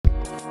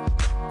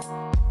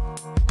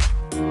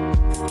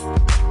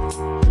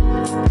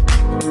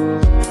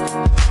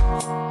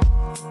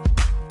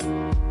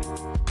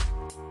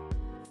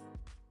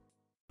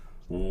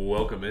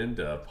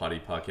into Potty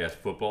Podcast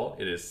Football.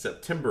 It is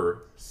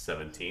September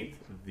 17th,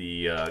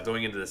 the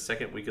going into the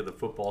second week of the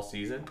football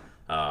season.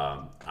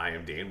 I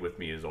am Dan. With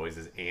me, as always,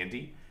 is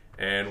Andy.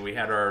 And we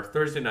had our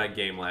Thursday night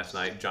game last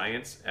night,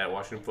 Giants at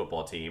Washington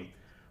Football Team.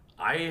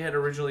 I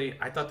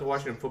thought the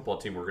Washington Football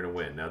Team were going to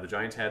win. Now, the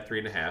Giants had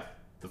 3.5.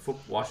 The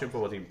Washington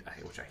Football Team,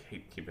 which I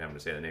keep having to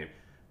say the name,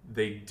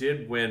 they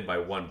did win by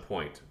 1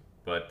 point,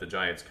 but the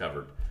Giants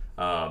covered.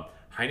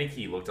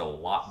 Heineke looked a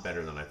lot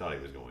better than I thought he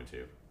was going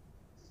to.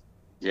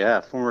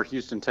 Yeah, former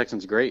Houston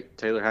Texans great,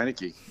 Taylor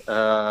Heineke.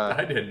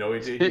 I didn't know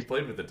he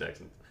played with the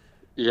Texans.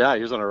 Yeah,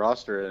 he was on a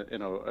roster,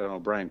 and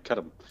O'Brien cut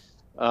him.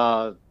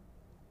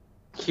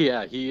 He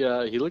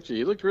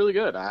looked really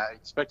good. I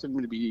expected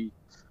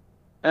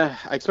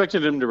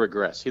him to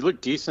regress. He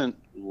looked decent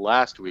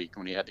last week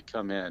when he had to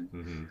come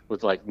in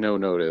with like no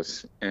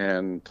notice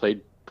and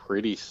played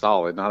pretty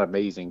solid. Not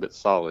amazing, but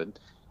solid.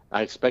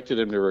 I expected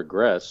him to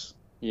regress,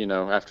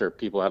 after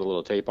people had a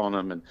little tape on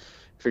him and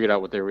figured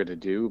out what they were going to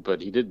do, but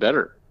he did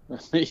better.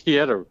 He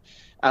had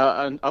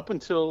up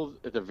until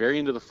at the very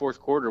end of the fourth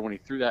quarter when he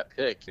threw that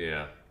pick.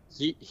 Yeah,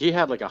 he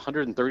had like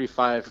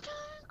 135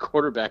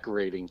 quarterback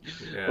rating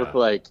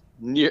with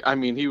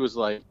he was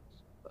like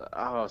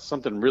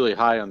something really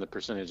high on the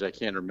percentage. I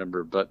can't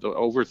remember, but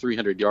over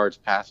 300 yards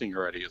passing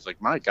already. It's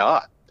like, my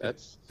God,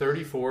 that's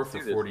 34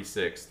 for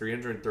 46,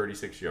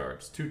 336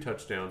 yards, 2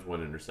 touchdowns,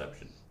 1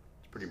 interception.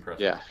 It's pretty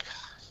impressive.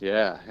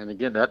 Yeah, and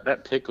again,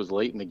 that pick was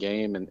late in the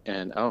game,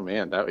 and oh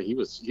man, he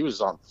was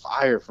on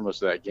fire for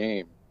most of that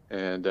game.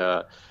 And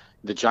the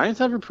Giants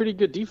have a pretty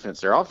good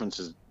defense. Their offense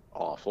is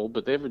awful,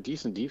 but they have a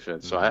decent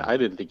defense. So I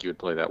didn't think he would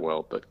play that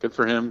well, but good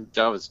for him.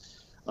 That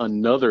was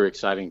another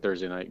exciting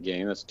Thursday night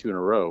game. That's 2 in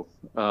a row.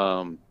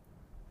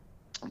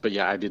 But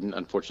yeah, I didn't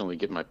unfortunately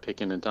get my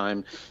pick in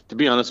time. To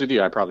be honest with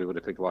you, I probably would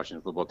have picked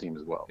Washington Football Team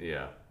as well.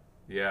 Yeah.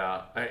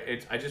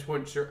 I just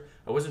wasn't sure.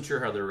 I wasn't sure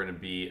how they were going to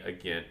be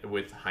again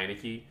with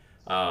Heineke.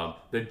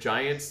 The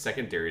Giants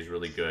secondary is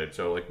really good.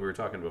 So like we were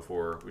talking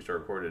before we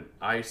started recording,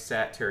 I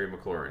sat Terry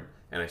McLaurin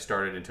and I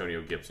started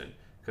Antonio Gibson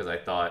because I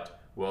thought,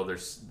 well,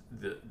 there's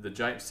the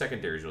Giants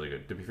secondary is really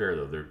good. To be fair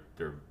though,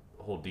 their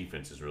whole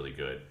defense is really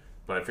good.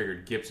 But I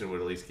figured Gibson would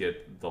at least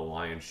get the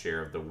lion's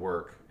share of the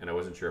work, and I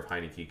wasn't sure if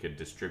Heineke could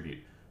distribute.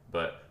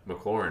 But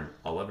McLaurin,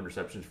 11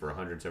 receptions for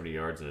 170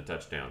 yards and a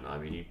touchdown. I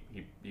mean,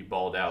 he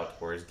balled out,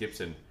 whereas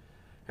Gibson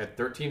had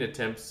 13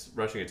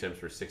 rushing attempts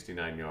for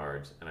 69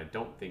 yards, and I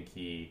don't think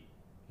he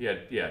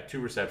had 2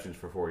 receptions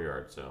for 4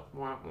 yards. So,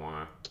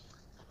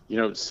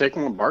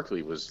 Saquon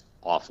Barkley was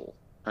awful.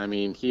 I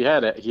mean, he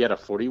had a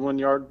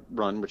 41-yard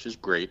run, which is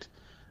great.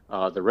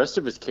 The rest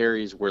of his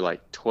carries were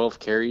like 12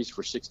 carries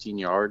for 16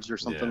 yards or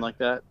something like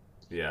that.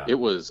 Yeah, it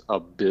was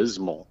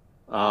abysmal.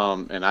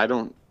 And I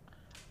don't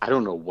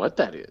know what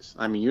that is.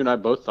 I mean, you and I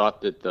both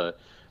thought that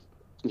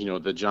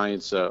the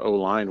Giants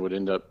O-line would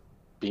end up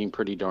being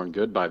pretty darn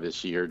good by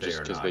this year, just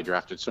because they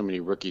drafted so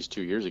many rookies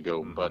 2 years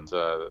ago. But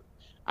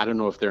I don't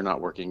know if they're not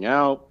working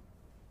out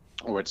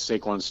or it's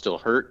Saquon's still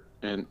hurt,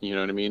 and you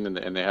know what I mean,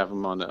 and they have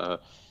him on a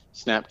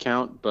snap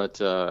count, but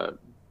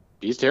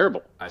he's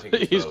terrible. I think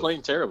he's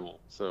playing terrible.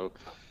 So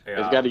they've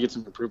got to get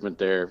some improvement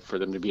there for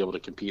them to be able to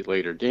compete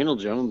later. Daniel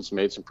Jones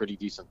made some pretty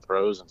decent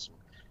throws,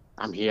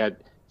 and he had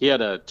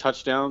a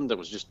touchdown that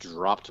was just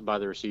dropped by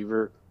the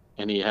receiver,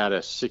 and he had a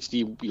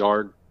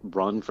 60-yard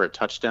run for a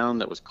touchdown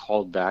that was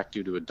called back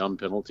due to a dumb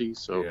penalty.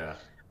 So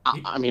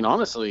I mean,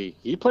 honestly,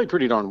 he played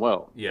pretty darn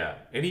well. Yeah,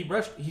 and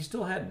he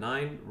still had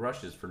 9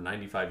 rushes for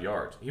 95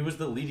 yards. He was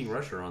the leading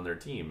rusher on their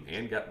team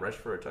and got rushed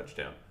for a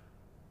touchdown.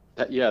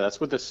 That's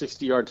with a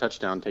 60-yard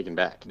touchdown taken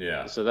back.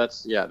 Yeah. So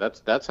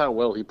that's how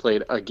well he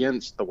played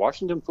against the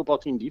Washington Football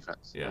Team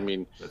defense. Yeah. I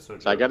mean, so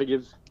I got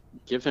to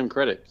give him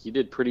credit. He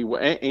did pretty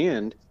well,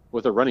 and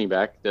with a running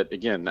back that,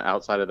 again,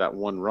 outside of that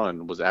one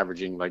run, was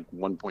averaging like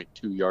 1.2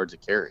 yards a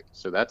carry.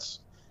 So that's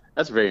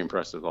very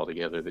impressive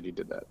altogether that he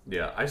did that.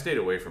 Yeah, I stayed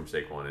away from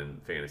Saquon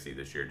in fantasy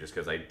this year just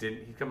because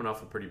he's coming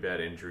off a pretty bad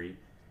injury.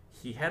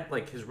 He had,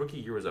 his rookie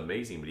year was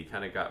amazing, but he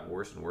kind of got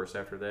worse and worse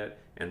after that.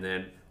 And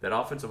then that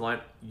offensive line,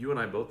 you and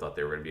I both thought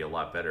they were going to be a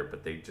lot better,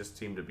 but they just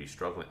seem to be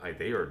struggling.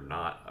 They are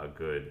not a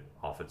good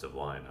offensive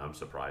line. I'm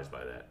surprised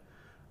by that.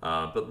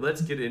 But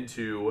let's get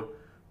into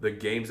the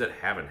games that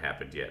haven't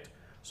happened yet.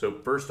 So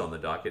first on the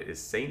docket is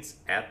Saints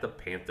at the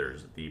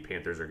Panthers. The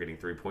Panthers are getting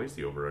 3 points.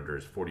 The over-under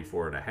is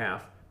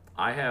 44.5.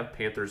 I have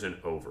Panthers and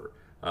over.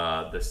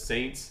 The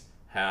Saints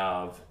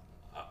have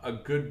a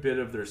good bit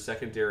of their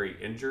secondary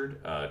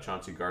injured.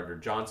 Chauncey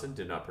Gardner-Johnson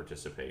did not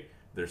participate.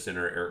 Their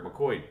center, Eric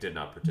McCoy, did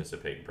not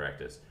participate in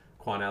practice.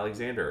 Quan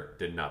Alexander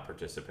did not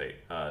participate.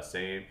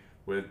 Same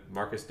with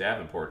Marcus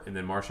Davenport. And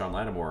then Marshawn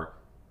Lattimore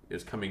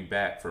is coming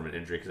back from an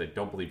injury because I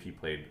don't believe he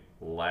played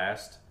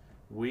last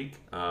week.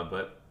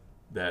 But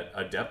that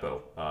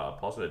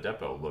Paulson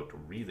Adepo looked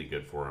really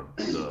good for him,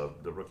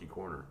 the rookie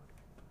corner.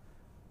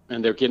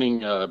 And they're getting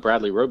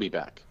Bradley Roby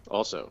back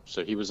also.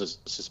 So he was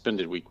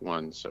suspended week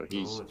 1. So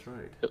that's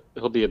right.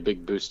 He'll be a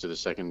big boost to the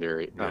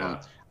secondary.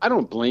 Yeah. I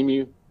don't blame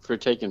you for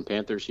taking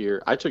Panthers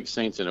here. I took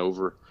Saints and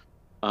over.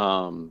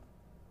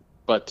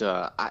 But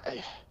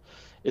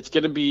it's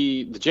going to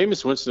be the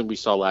Jameis Winston we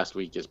saw last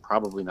week is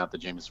probably not the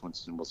Jameis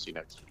Winston we'll see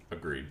next week.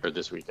 Agreed. Or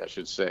this week, I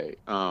should say.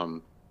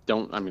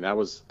 That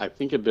was, I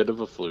think, a bit of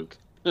a fluke.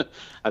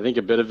 I think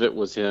a bit of it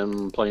was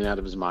him playing out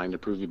of his mind to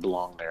prove he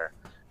belonged there.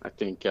 I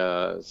think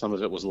some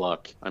of it was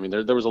luck. I mean,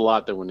 there was a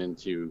lot that went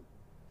into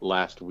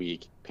last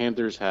week.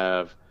 Panthers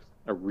have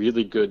a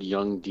really good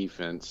young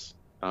defense.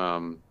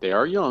 They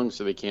are young,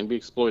 so they can be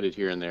exploited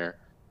here and there.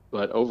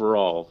 But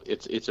overall,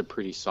 it's a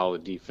pretty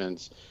solid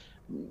defense.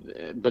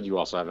 But you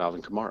also have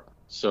Alvin Kamara.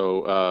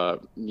 So,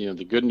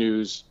 the good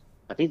news,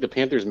 I think the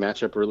Panthers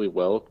match up really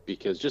well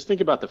because just think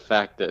about the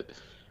fact that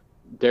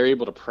they're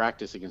able to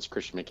practice against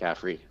Christian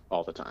McCaffrey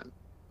all the time.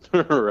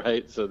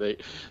 Right, so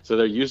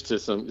they're used to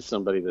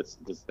somebody that's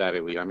that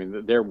elite. I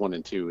mean, they're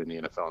 1-2 in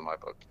the NFL in my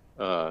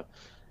book.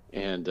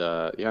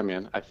 Yeah,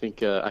 man, I think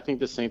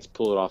the Saints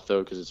pull it off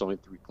though because it's only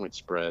 3-point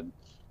spread.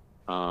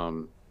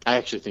 I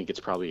actually think it's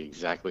probably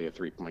exactly a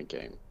 3-point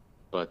game,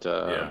 but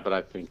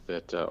I think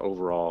that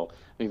overall,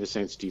 I think the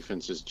Saints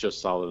defense is just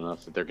solid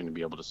enough that they're going to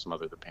be able to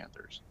smother the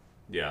Panthers.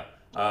 Yeah,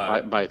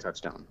 by a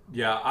touchdown.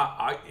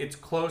 Yeah, it's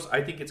close.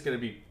 I think it's going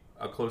to be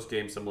a close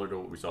game similar to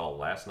what we saw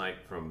last night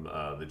from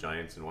the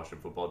Giants and Washington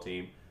football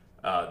team.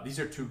 These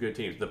are two good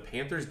teams. The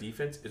Panthers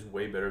defense is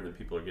way better than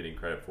people are getting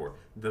credit for.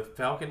 The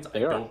Falcons I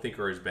don't think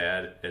are as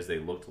bad as they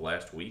looked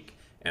last week,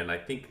 and I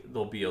think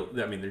they'll be.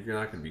 They're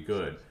not going to be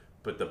good,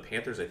 but the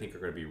Panthers I think are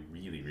going to be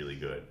really, really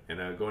good.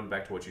 And going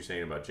back to what you're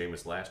saying about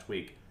Jameis last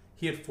week,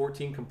 he had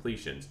 14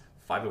 completions,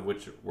 5 of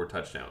which were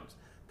touchdowns.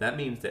 That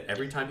means that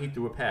every time he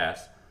threw a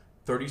pass,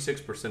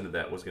 36% of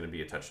that was going to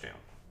be a touchdown.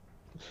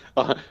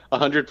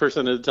 100%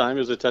 of the time it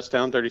was a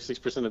touchdown.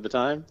 36% of the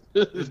time.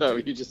 No,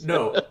 you just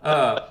no.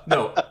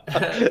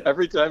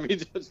 Every time he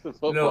touched the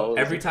football.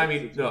 Every time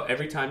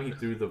he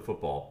threw the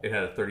football, it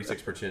had a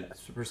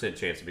 36%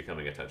 chance of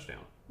becoming a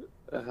touchdown.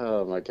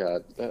 Oh my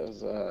God,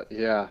 that's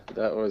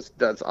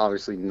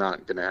obviously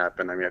not going to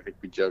happen. I mean, I think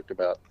we joked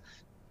about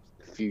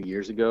a few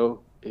years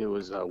ago. It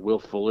was Will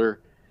Fuller,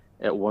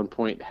 at one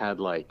point had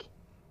like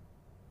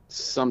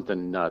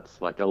something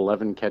nuts, like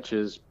 11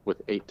 catches with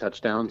 8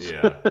 touchdowns.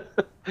 Yeah.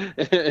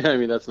 I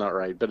mean, that's not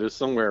right, but it was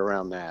somewhere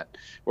around that,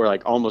 where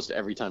like almost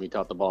every time he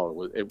caught the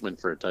ball, it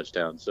went for a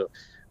touchdown. So,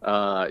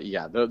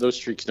 those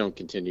streaks don't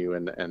continue,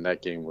 and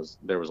that game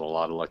there was a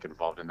lot of luck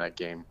involved in that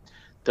game.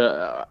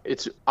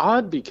 It's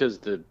odd because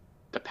the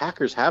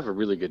Packers have a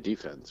really good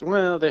defense.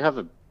 Well, they have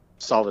a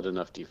solid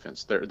enough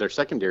defense. Their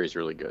secondary is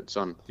really good.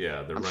 So I'm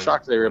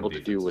shocked they were able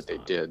to do what they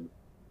did.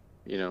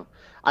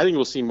 I think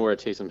we'll see more at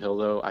Taysom Hill,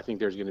 though. I think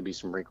there's going to be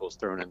some wrinkles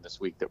thrown in this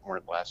week that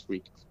weren't last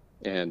week,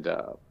 and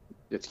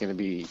it's going to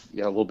be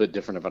a little bit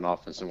different of an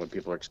offense than what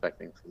people are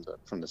expecting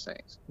from the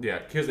Saints. Yeah,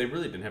 because they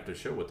really didn't have to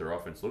show what their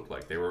offense looked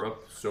like. They were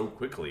up so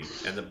quickly,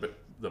 and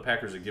the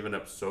Packers had given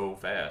up so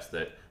fast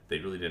that they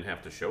really didn't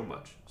have to show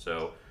much.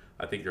 So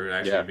I think they're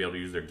actually going to be able to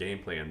use their game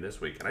plan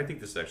this week, and I think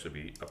this will actually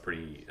be a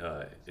pretty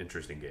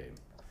interesting game.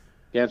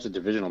 Yeah, it's a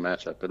divisional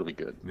matchup. It'll be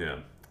good. Yeah.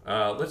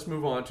 Let's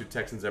move on to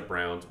Texans at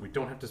Browns. We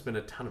don't have to spend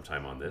a ton of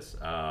time on this.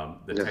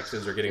 The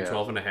Texans are getting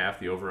 12.5.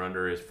 The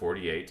over-under is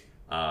 48.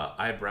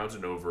 I have Browns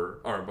and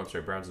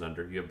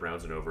under. You have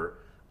Browns and over.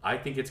 I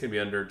think it's going to be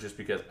under just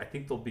because I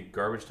think there'll be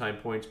garbage time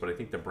points, but I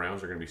think the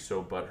Browns are going to be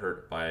so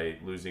butthurt by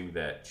losing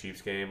that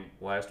Chiefs game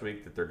last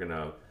week that they're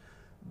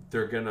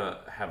going to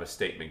have a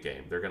statement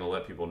game. They're going to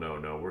let people know,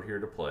 no, we're here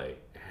to play.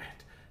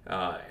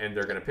 And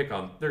they're going to pick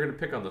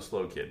on the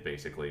slow kid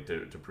basically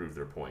to prove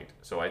their point.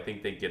 So I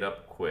think they get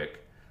up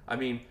quick. I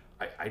mean,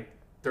 I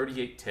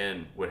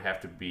 38-10 would have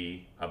to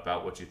be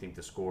about what you think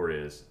the score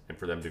is, and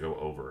for them to go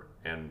over.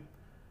 And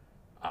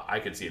I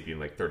could see it being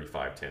like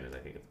 35-10 is I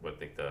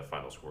think the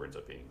final score ends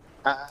up being.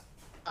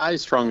 I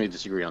strongly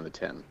disagree on the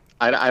 10.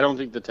 I don't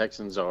think the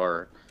Texans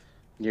are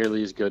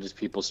nearly as good as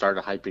people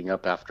started hyping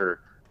up after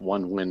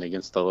one win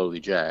against the lowly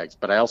Jags,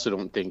 but I also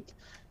don't think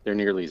they're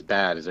nearly as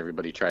bad as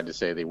everybody tried to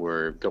say they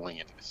were going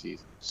into the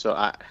season. So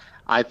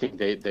I think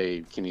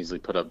they can easily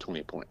put up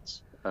 20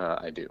 points.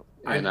 I do.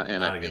 And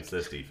I against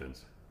this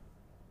defense.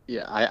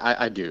 Yeah,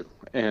 I do.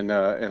 And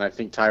I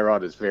think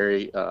Tyrod is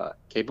very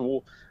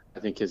capable. I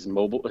think his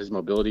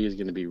mobility is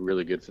going to be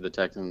really good for the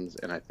Texans,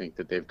 and I think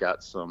that they've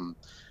got some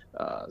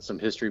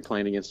history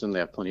playing against them. They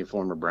have plenty of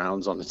former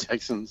Browns on the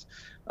Texans.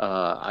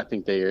 I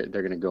think they're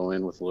going to go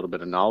in with a little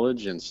bit of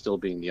knowledge and still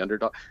being the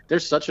underdog. They're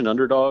such an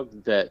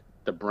underdog that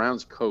the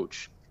Browns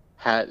coach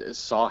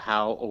saw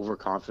how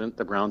overconfident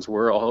the Browns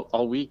were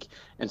all week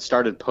and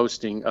started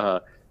posting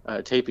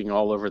taping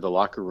all over the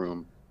locker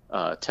room.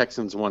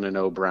 Texans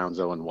 1-0, Browns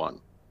 0-1.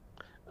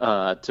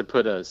 To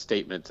put a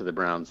statement to the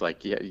Browns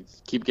like, yeah, you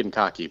keep getting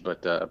cocky,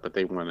 but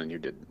they won and you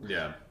didn't.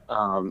 Yeah.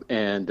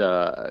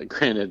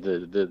 Granted,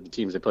 the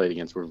teams they played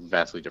against were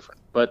vastly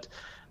different, but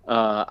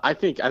I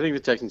think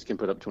the Texans can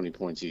put up 20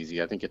 points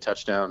easy. I think a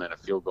touchdown and a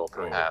field goal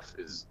per half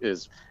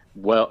is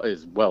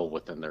well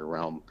within their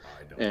realm.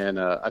 And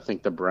I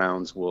think the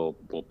Browns will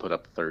put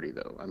up 30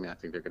 though. I mean, I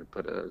think they're going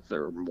to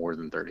they're more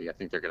than 30. I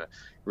think they're going to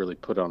really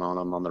put on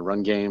them on the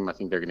run game. I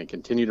think they're going to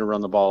continue to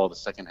run the ball the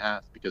second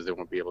half because they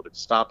won't be able to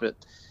stop it.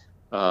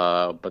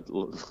 But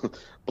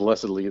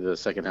blessedly, the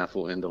second half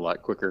will end a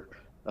lot quicker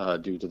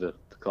due to the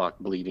clock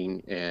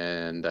bleeding.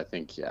 And I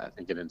think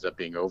it ends up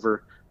being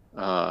over.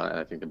 And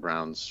I think the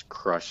Browns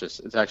crush us.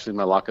 It's actually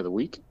my lock of the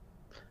week.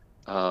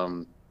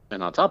 And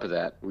on top of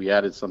that, we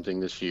added something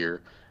this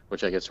year,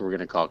 which I guess we're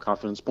going to call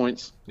confidence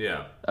points,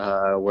 Yeah.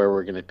 where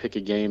we're going to pick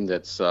a game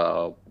that's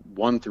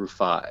 1 through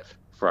 5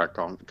 for our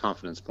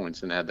confidence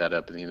points and add that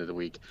up at the end of the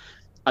week.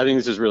 I think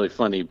this is really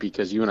funny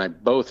because you and I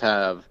both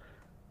have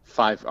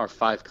our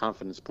 5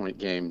 confidence point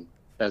game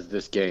as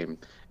this game,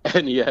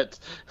 and yet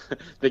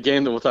the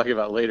game that we'll talk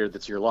about later,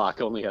 that's your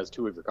lock, only has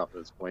 2 of your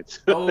confidence points.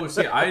 Oh,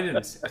 see, I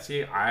didn't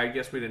see. I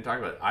guess we didn't talk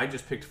about it. I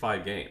just picked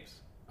 5 games.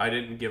 I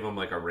didn't give them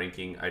like a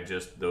ranking.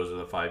 Those are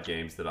the 5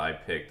 games that I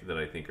picked that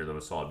I think are the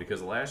most solid.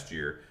 Because last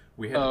year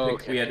we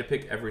had to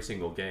pick every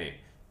single game,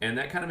 and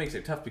that kind of makes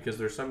it tough because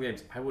there's some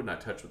games I would not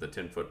touch with a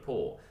 10-foot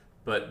pole.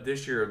 But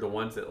this year, the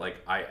ones that like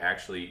I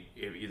actually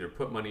either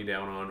put money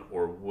down on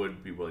or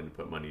would be willing to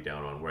put money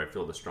down on, where I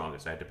feel the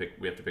strongest,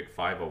 we have to pick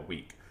 5 a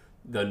week.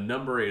 The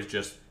number is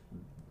just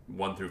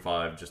 1 through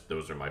 5. Just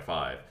those are my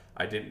 5.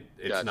 I didn't.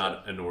 It's Gotcha.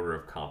 not an order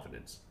of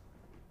confidence.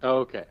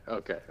 Okay.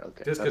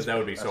 Just because that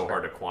would be so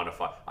hard to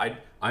quantify.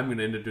 I'm going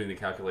to end up doing the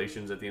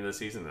calculations at the end of the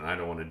season, and I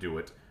don't want to do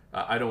it.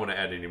 I don't want to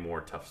add any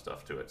more tough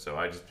stuff to it. So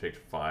I just picked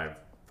five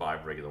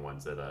regular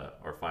ones that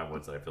or 5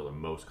 ones that I feel the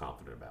most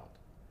confident about.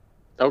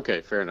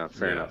 Okay, fair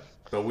enough.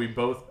 But we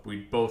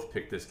both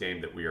picked this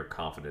game that we are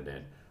confident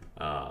in.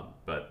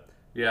 But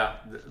yeah,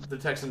 the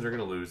Texans are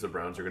going to lose. The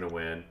Browns are going to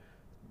win.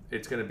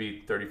 It's going to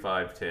be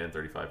 35-10,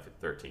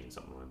 35-13,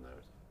 something like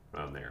those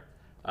around there.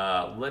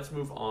 Let's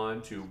move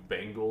on to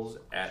Bengals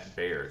at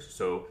Bears.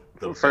 So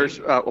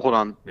First, hold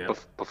on. Yeah.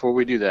 Before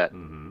we do that,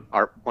 Mhm.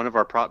 one of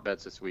our prop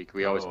bets this week,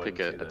 we always I pick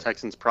didn't see a that.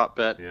 Texans prop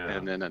bet Yeah.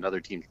 and then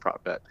another team's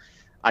prop bet.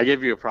 I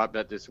gave you a prop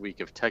bet this week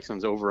of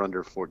Texans over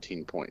under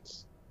 14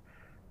 points.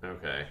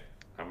 Okay.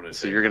 I'm going to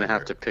So say you're going to under.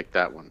 have to pick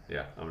that one.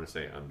 Yeah, I'm going to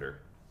say under.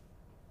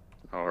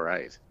 All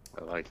right.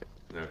 I like it.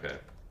 Okay.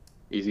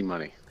 Easy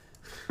money.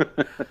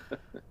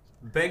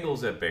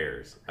 Bengals at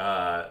Bears.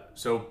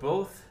 So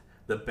both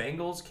the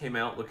Bengals came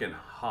out looking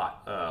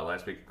hot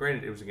last week.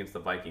 Granted, it was against the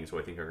Vikings, who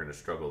I think are going to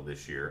struggle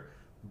this year.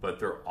 But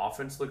their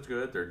offense looked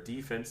good. Their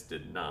defense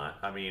did not.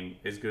 I mean,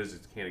 as good as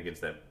it can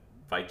against that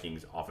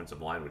Vikings offensive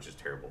line, which is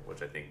terrible,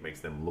 which I think makes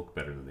them look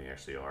better than they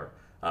actually are.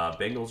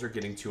 Bengals are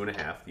getting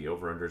 2.5. The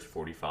over-under is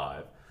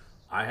 45.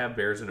 I have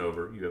Bears and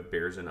over. You have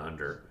Bears and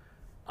under.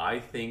 I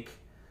think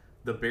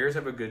the Bears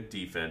have a good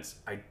defense.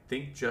 I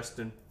think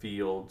Justin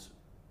Fields...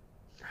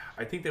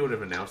 I think they would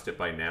have announced it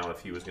by now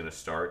if he was going to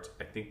start.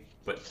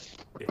 But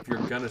if you're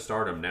going to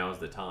start him, now's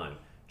the time.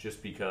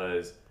 Just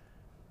because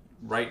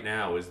right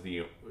now is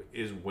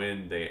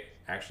when they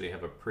actually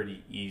have a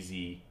pretty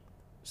easy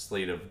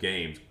slate of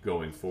games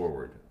going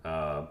forward.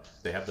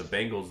 They have the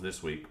Bengals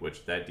this week,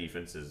 which that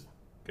defense is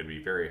going to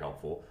be very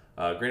helpful.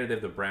 Granted, they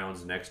have the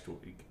Browns next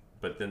week,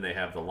 but then they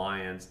have the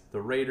Lions.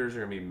 The Raiders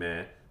are going to be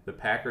meh. The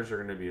Packers are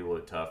going to be a little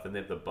tough. Then they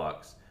have the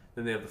Bucks.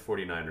 Then they have the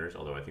 49ers,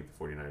 although I think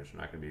the 49ers are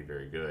not going to be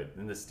very good.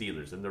 Then the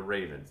Steelers, then the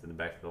Ravens, and then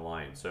back to the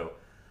Lions. So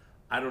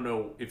I don't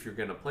know if you're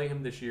going to play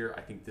him this year.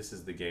 I think this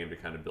is the game to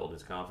kind of build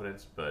his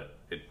confidence, but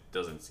it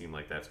doesn't seem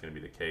like that's going to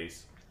be the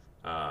case.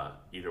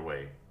 Either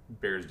way,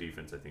 Bears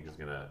defense, I think, is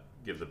going to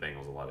give the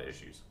Bengals a lot of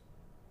issues.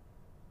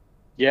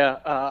 Yeah,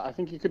 I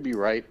think you could be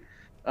right.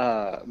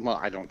 Well,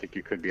 I don't think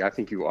you could be. I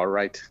think you are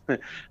right.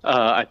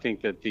 I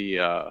think that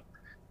the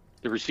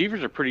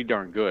receivers are pretty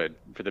darn good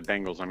for the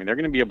Bengals. I mean, they're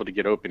going to be able to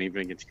get open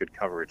even against good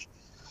coverage.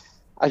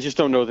 I just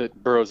don't know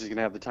that Burrows is going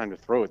to have the time to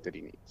throw it that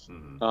he needs,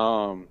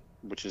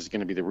 which is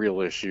going to be the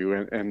real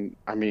issue. And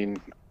I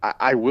mean,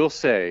 I will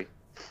say,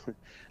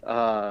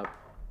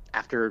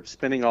 after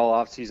spending all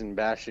offseason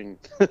bashing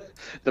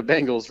the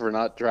Bengals for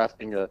not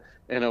drafting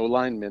an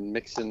O-lineman,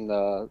 Mixon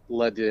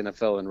led the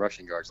NFL in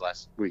rushing yards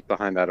last week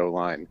behind that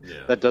O-line.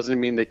 Yeah. That doesn't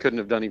mean they couldn't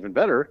have done even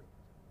better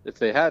if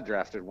they had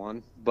drafted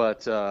one.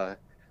 But,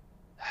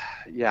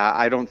 yeah,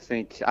 I don't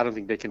think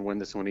they can win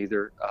this one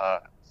either.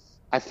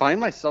 I find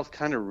myself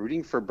kind of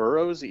rooting for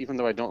Burrows, even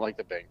though I don't like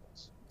the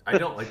Bengals. I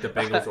don't like the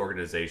Bengals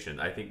organization.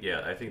 I think they've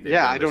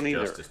I done don't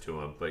either. justice to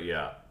him. But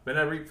yeah, but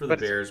I root for the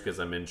Bears because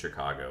I'm in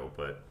Chicago.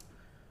 But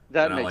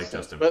that and I makes like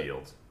sense. Justin But-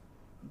 Fields.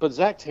 But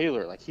Zach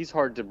Taylor, like, he's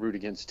hard to root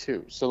against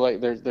too. So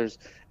like there's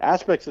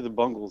aspects of the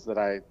Bengals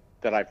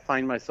that I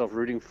find myself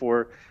rooting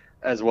for,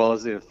 as well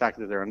as the fact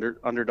that they're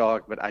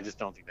underdog, but I just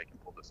don't think they can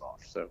pull this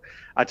off. So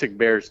I took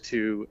Bears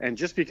too, and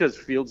just because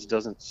Fields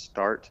doesn't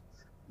start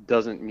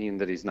doesn't mean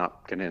that he's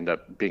not going to end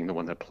up being the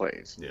one that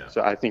plays. Yeah.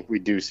 So I think we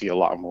do see a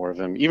lot more of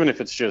him, even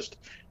if it's just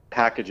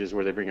packages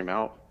where they bring him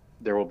out.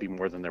 There will be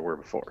more than there were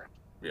before.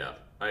 Yeah,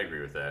 I agree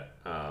with that.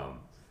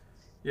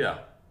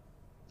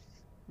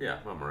 Yeah,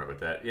 I'm all right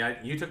with that.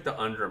 Yeah, you took the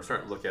under. I'm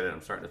starting to look at it.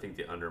 I'm starting to think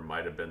the under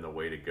might have been the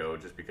way to go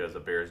just because the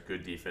Bears'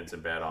 good defense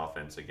and bad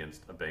offense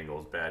against a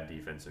Bengals' bad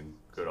defense and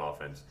good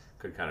offense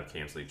could kind of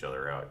cancel each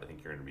other out. I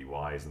think you're going to be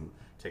wise in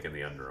taking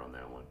the under on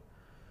that one.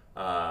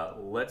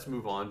 Let's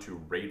move on to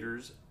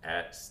Raiders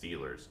at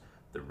Steelers.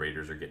 The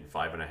Raiders are getting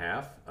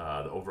 5.5.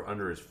 The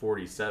over/under is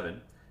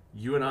 47.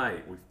 You and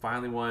I, we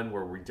finally won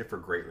where we differ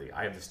greatly.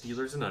 I have the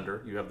Steelers and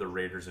under. You have the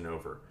Raiders and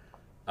over.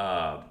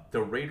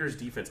 The Raiders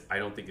defense, I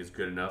don't think is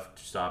good enough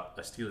to stop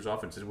a Steelers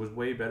offense. It was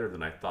way better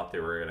than I thought they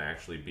were going to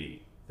actually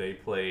be. They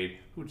played,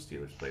 who did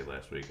Steelers play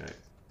last week? I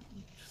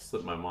just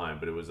slipped my mind,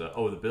 but it was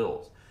the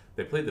Bills.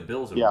 They played the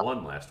Bills and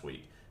won last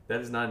week.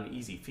 That is not an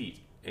easy feat,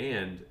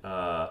 and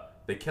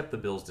they kept the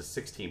Bills to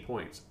 16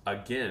 points.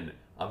 Again,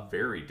 a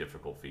very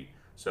difficult feat.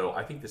 So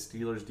I think the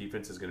Steelers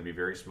defense is going to be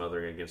very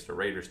smothering against a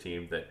Raiders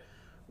team that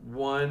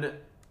won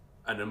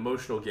an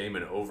emotional game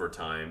in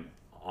overtime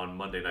on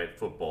Monday Night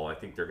Football. I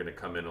think they're going to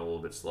come in a little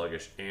bit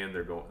sluggish, and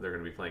they're going to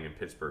be playing in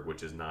Pittsburgh,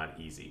 which is not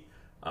easy.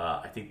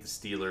 I think the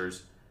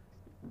Steelers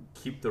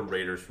keep the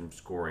Raiders from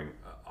scoring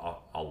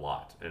a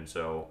lot, and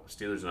so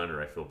Steelers and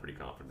under I feel pretty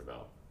confident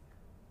about.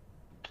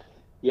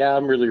 Yeah,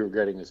 I'm really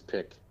regretting this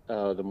pick.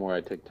 The more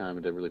I take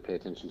time to really pay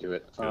attention to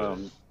it,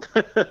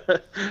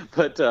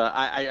 but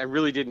I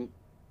really didn't.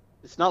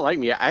 It's not like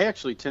me. I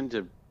actually tend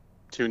to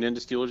tune into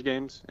Steelers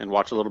games and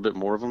watch a little bit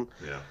more of them.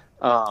 Yeah.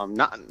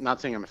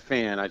 Not saying I'm a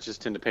fan. I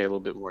just tend to pay a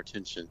little bit more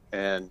attention.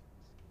 And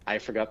I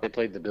forgot they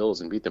played the Bills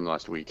and beat them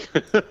last week.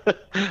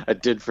 I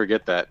did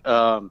forget that.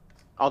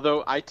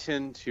 Although I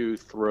tend to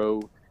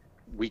throw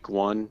week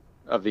one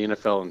of the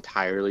NFL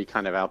entirely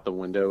kind of out the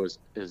window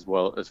as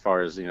well as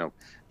far as,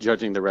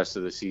 judging the rest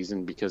of the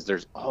season, because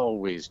there's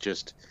always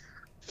just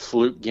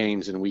fluke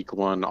games in week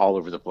one all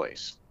over the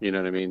place. You know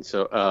what I mean?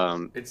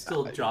 So it's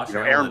still Josh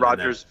Allen Aaron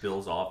Rodgers,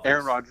 Bills offense.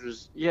 Aaron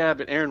Rodgers, yeah,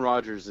 but Aaron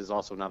Rodgers is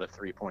also not a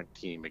 3-point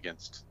team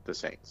against the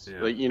Saints.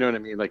 Yeah. Like, you know what I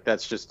mean? Like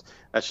that's just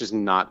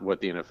not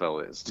what the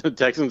NFL is. The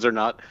Texans are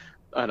not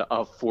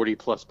a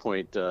 40-plus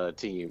point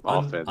team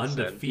offense.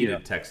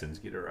 Undefeated Texans,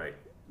 get it right.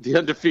 The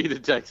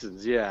undefeated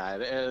Texans, yeah,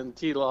 and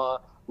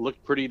T-Law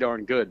looked pretty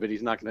darn good, but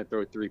he's not going to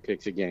throw 3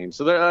 picks a game.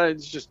 So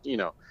it's just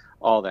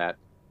all that.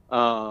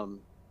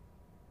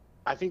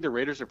 I think the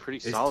Raiders are pretty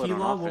solid on offense. Is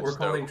T-Law what we're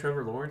calling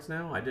Trevor Lawrence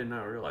now? I did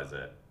not realize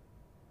that.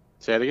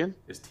 Say it again?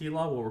 Is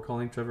T-Law what we're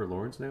calling Trevor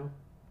Lawrence now?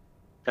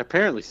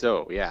 Apparently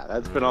so, yeah.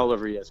 That's been all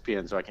over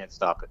ESPN, so I can't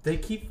stop it. They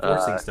keep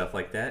forcing stuff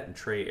like that in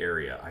Trey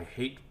Area. I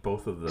hate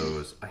both of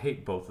those. I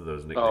hate both of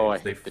those nicknames. Oh, I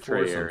hate the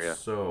Trey Area.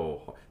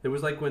 So it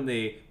was like when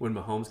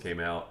Mahomes came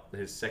out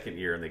his second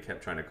year, and they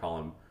kept trying to call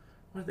him.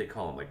 What did they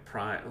call him? Like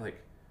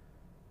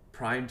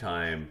prime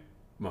time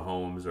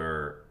Mahomes,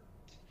 or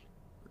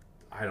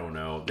I don't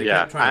know. They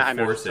kept trying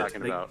to force it.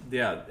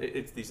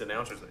 It's these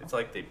announcers. It's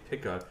like they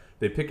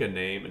pick a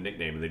name, a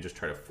nickname, and they just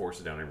try to force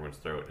it down everyone's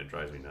throat, and it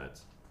drives me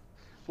nuts.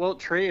 Well,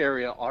 Trey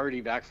Area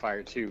already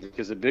backfired too,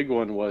 because the big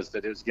one was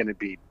that it was going to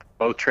be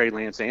both Trey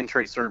Lance and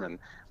Trey Sermon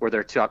were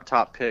their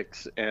top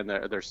picks, and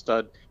their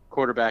stud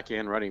quarterback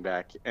and running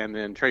back, and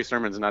then Trey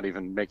Sermon's not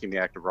even making the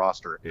active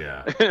roster.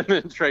 Yeah. and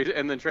then Trey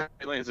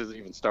Lance isn't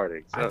even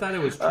starting. So, I thought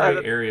it was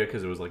Trey Area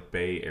because it was like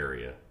Bay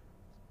Area.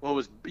 Well,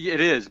 it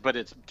is, but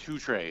it's 2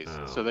 Trays.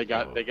 So they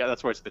got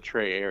that's why it's the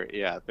Trey Area.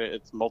 Yeah,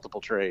 it's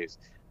multiple Trays.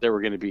 There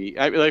were going to be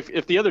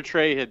if the other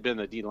Trey had been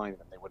the D lineman,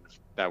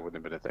 that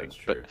wouldn't have been a thing. That's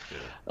true.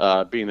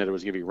 But being that it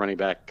was going to be running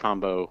back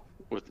combo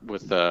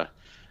with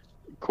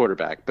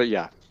quarterback, but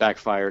yeah,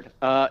 backfired.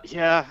 I'm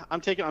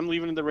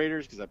leaving in the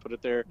Raiders because I put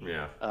it there.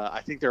 Yeah.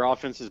 I think their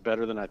offense is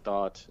better than I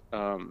thought.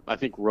 I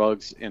think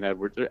Ruggs and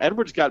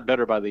Edwards got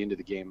better by the end of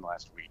the game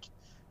last week.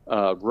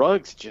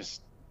 Ruggs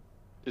just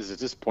is a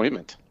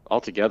disappointment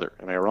altogether.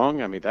 Am I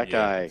wrong? I mean, that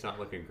guy. It's not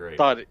looking great.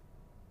 I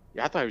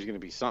thought he was going to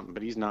be something,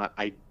 but he's not.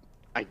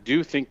 I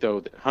do think though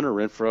that Hunter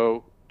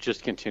Renfrow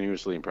just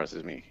continuously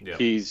impresses me. Yeah.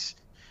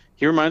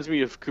 He reminds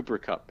me of Cooper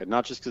Kupp, and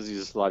not just because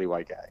he's a slotty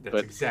white guy.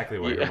 That's exactly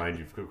why he reminds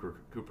you of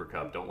Cooper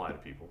Kupp. Don't lie to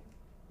people.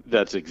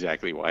 That's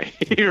exactly why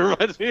he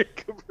reminds me of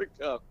Cooper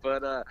Kupp.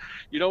 But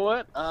you know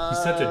what?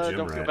 He's such a gym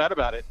don't rat. Feel bad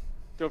about it.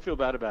 Don't feel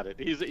bad about it.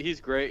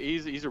 He's great.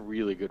 He's a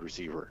really good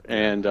receiver,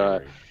 and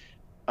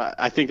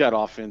I think that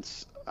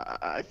offense.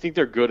 I think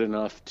they're good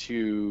enough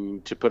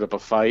to put up a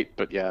fight,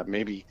 but yeah,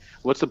 maybe.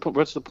 What's the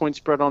point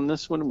spread on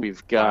this one?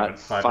 We've got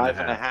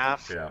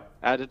 5.5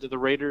 added to the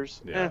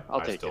Raiders. Yeah, I'll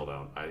take it.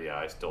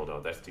 I still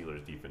don't. That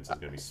Steelers defense is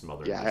going to be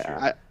smothered this year.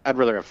 Yeah, I'd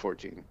rather have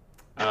 14.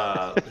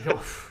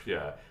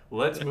 Yeah.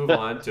 Let's move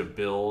on to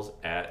Bills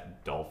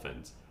at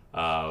Dolphins.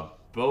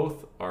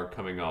 Both are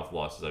coming off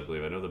losses, I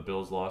believe. I know the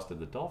Bills lost. Did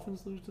the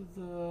Dolphins lose to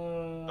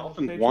the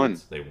Dolphins Patriots? won.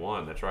 They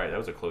won. That's right. That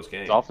was a close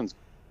game. Dolphins.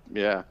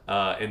 Yeah.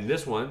 In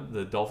this one,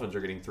 the Dolphins are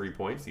getting 3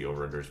 points. The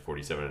over-under is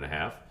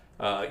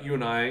 47.5. You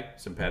and I,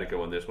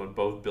 simpatico on this one.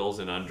 Both Bills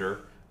and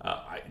under.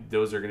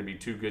 Those are going to be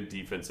 2 good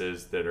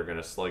defenses that are going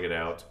to slug it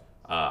out.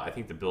 I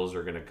think the Bills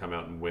are going to come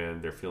out and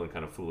win. They're feeling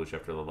kind of foolish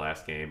after the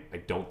last game. I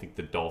don't think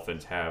the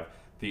Dolphins have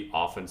the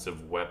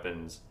offensive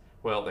weapons.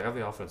 Well, they have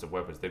the offensive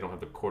weapons. They don't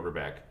have the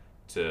quarterback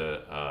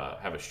to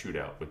have a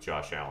shootout with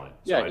Josh Allen.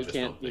 So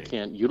you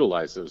can't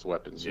utilize those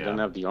weapons. You don't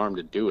have the arm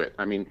to do it.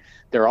 I mean,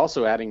 they're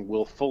also adding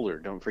Will Fuller.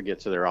 Don't forget,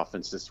 to their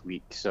offense this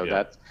week. So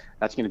that's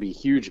going to be a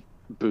huge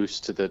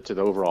boost to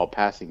the overall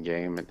passing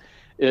game. And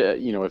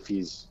if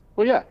he's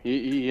Well, yeah,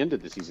 he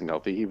ended the season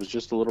healthy. He was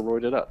just a little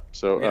roided up,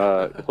 so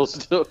Yeah.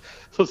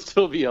 he'll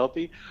still be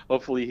healthy.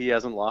 Hopefully, he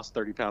hasn't lost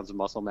 30 pounds of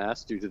muscle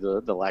mass due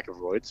to the lack of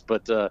roids.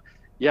 But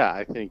yeah,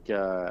 I think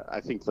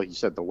like you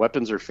said, the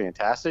weapons are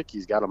fantastic.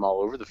 He's got them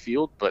all over the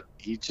field, but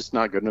he's just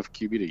not good enough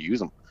QB to use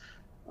them.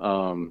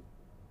 Um,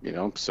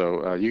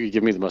 so you could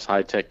give me the most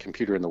high tech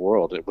computer in the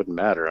world, it wouldn't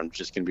matter. I'm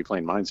just going to be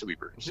playing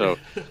Minesweeper. So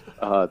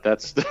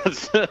that's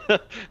that's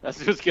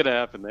what's going to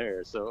happen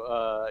there.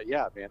 So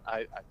yeah, man,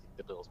 I think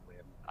the Bills win.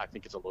 I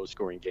think it's a low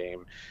scoring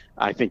game.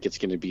 I think it's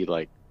going to be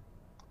like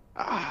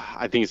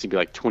I think it's going to be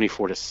like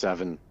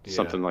 24-7, Yeah.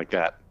 something like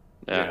that.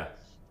 Yeah, Yeah.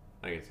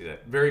 I can see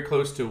that. Very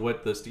close to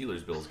what the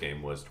Steelers Bills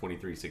game was,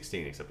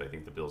 23-16, except I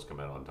think the Bills come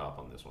out on top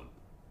on this one.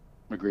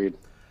 agreed.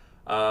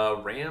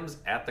 Rams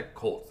at the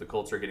Colts. The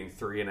Colts are getting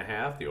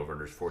 3.5. The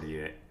over-under is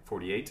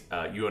 48.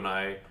 You and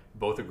I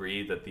both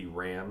agree that the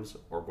Rams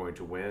are going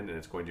to win, and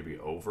it's going to be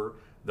over.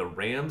 The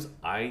Rams,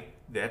 I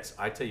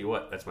tell you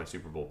what, that's my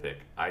Super Bowl pick.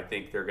 I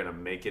think they're going to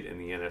make it in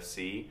the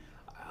NFC.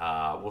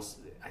 I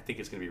think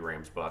it's going to be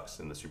Rams Bucks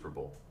in the Super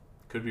Bowl.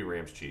 Could be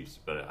Rams Chiefs,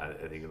 but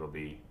I think it'll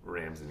be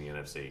Rams in the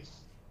NFC.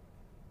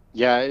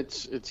 Yeah,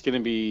 it's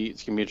gonna be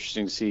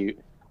interesting to see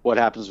what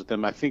happens with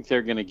them. I think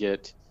they're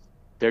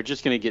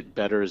just gonna get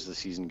better as the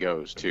season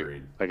goes too.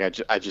 Agreed.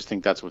 Like I just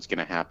think that's what's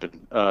gonna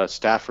happen.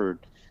 Stafford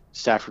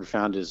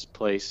found his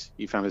place.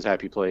 He found his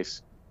happy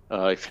place.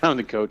 He found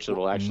the coach that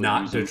will actually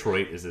Not use him.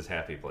 Detroit is his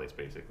happy place,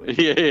 basically.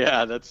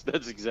 Yeah, that's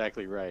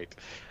exactly right.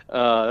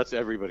 That's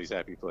everybody's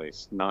happy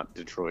place, not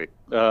Detroit.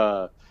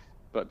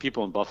 But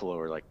people in Buffalo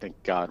are like,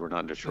 thank God we're not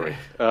in Detroit.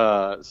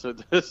 So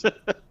this,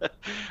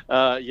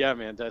 yeah,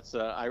 man, that's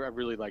I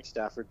really like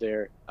Stafford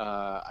there.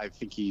 I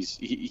think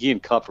he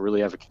and Cup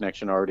really have a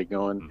connection already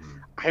going.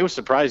 Mhm. I was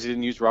surprised he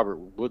didn't use Robert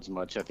Woods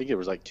much. I think it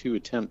was like 2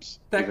 attempts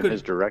in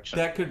his direction.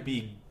 That could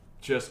be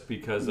just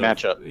because of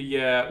Matchup.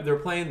 Yeah, they're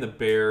playing the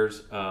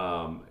Bears,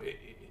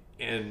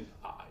 and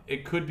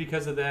it could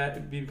because of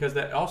that. Because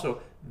that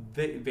also,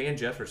 Van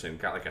Jefferson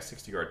got like a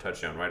 60-yard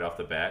touchdown right off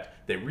the bat.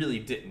 They really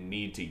didn't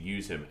need to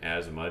use him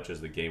as much as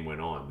the game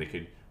went on. They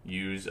could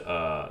use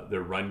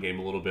their run game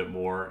a little bit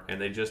more, and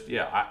they just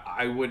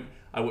I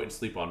wouldn't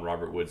sleep on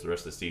Robert Woods the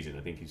rest of the season.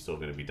 I think he's still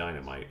going to be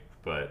dynamite,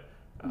 but.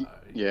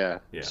 Yeah.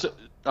 Yeah. So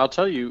I'll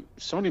tell you,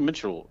 Sony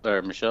Michelle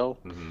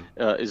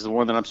Mhm. is the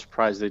one that I'm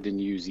surprised they didn't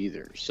use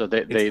either. So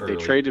they early.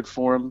 traded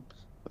for him.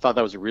 I thought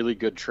that was a really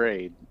good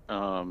trade,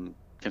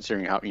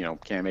 considering how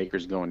Cam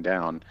Akers going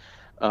down.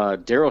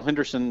 Darrell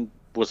Henderson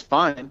was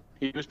fine.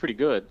 He was pretty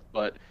good,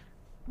 but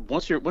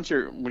when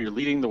you're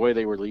leading the way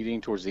they were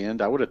leading towards the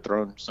end, I would have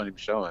thrown Sony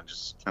Michelle and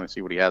just kind of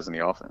see what he has in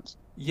the offense.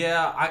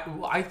 Yeah,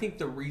 I think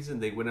the reason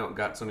they went out and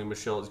got Sony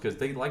Michelle is because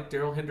they like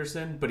Darrell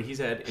Henderson, but he's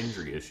had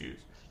injury issues,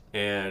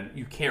 and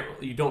you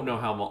don't know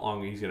how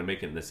long he's going to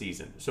make it in the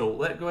season. So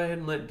go ahead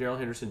and let Darrell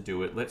Henderson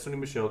do it. Let Sony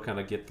Michelle kind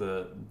of get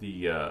the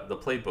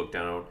playbook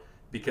down,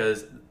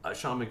 because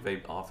Sean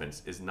McVay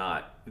offense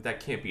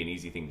can't be an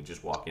easy thing to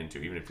just walk into,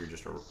 even if you're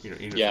just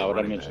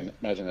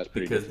Imagine that's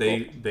pretty because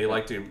difficult. they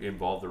like to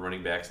involve the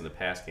running backs in the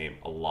pass game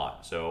a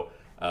lot. So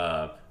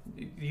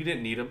you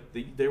didn't need them.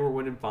 They were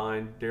winning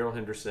fine. Darrell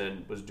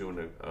Henderson was doing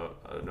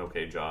an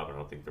okay job. I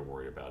don't think they're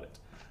worried about it.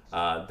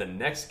 The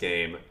next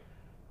game,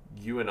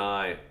 you and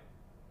I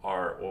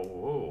are. I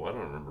don't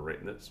remember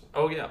rating this.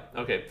 Oh, yeah.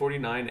 Okay,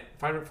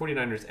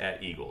 49ers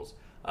at Eagles.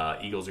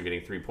 Eagles are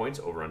getting 3 points.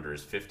 Over-under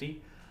is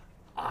 50.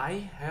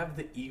 I have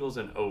the Eagles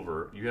and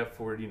over. You have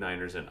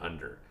 49ers and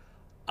under.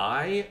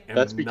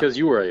 That's because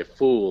you were a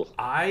fool.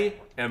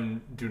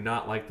 Do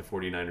not like the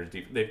 49ers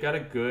defense. They've got a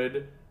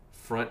good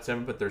front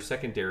seven, but their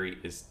secondary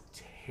is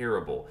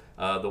terrible.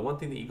 The one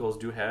thing the Eagles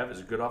do have is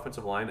a good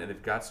offensive line, and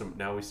they've got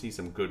now we see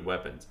some good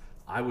weapons.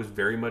 I was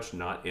very much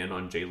not in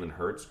on Jalen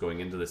Hurts going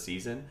into the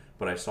season,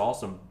 but I saw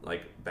some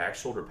like back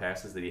shoulder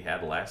passes that he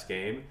had last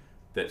game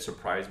that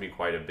surprised me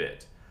quite a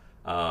bit.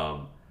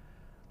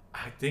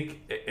 I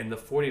think, and the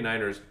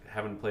 49ers,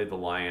 having played the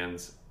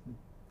Lions,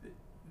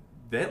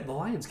 the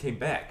Lions came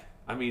back.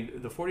 I mean,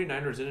 the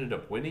 49ers ended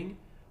up winning,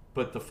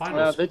 but the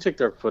final... They took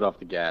their foot off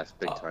the gas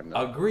big time,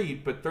 though.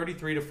 Agreed, but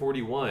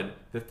 33-41.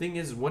 The thing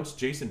is, once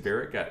Jason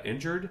Barrett got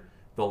injured,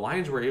 the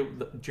Lions were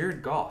able...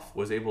 Jared Goff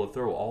was able to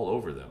throw all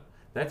over them.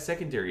 That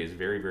secondary is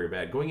very, very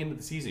bad. Going into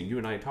the season, you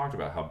and I talked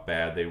about how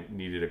bad they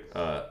needed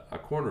a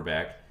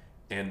cornerback,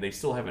 and they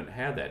still haven't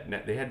had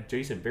that. They had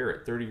Jason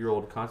Barrett,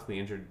 30-year-old, constantly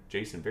injured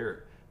Jason Barrett,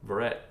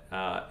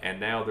 and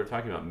now they're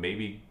talking about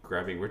maybe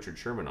grabbing Richard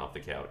Sherman off the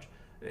couch.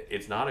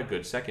 It's not a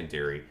good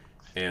secondary,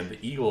 and the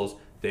Eagles,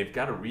 they've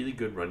got a really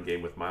good run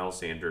game with Miles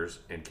Sanders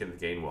and Kenneth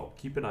Gainwell.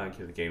 Keep an eye on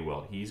Kenneth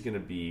Gainwell. He's going to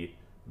be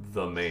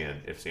the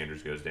man if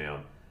Sanders goes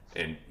down,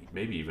 and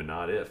maybe even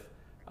not if.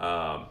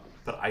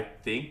 But I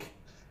think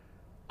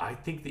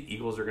the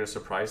Eagles are going to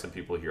surprise some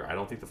people here. I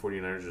don't think the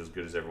 49ers are as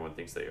good as everyone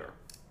thinks they are.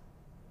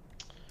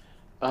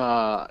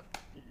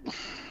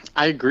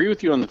 I agree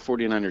with you on the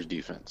 49ers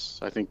defense.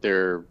 I think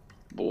they're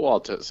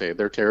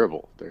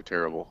terrible. They're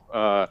terrible.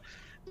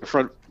 The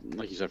front,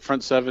 like you said,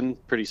 front seven,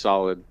 pretty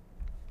solid.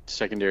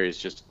 Secondary is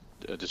just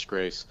a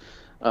disgrace.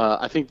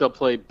 I think they'll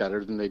play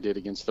better than they did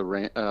against the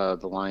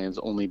Lions,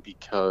 only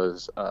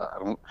because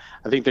I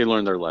think they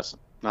learned their lesson,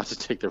 not to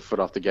take their foot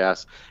off the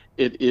gas.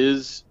 It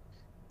is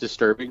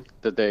disturbing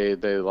that they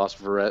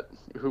lost Verrett,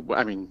 who,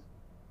 I mean,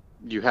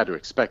 you had to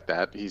expect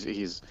that.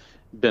 He's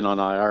been on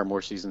IR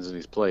more seasons than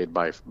he's played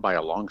by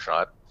a long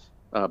shot,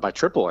 by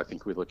triple. I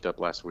think we looked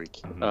up last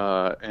week,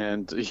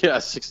 and yeah,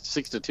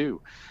 6-2,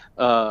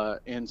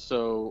 and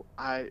so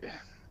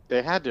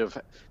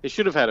they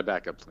should have had a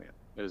backup plan.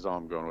 Is all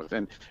I'm going with.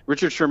 And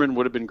Richard Sherman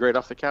would have been great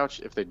off the couch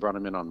if they'd brought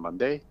him in on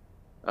Monday.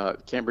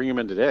 Can't bring him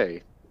in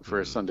today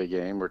for a Sunday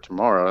game or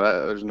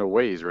tomorrow. There's no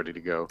way he's ready to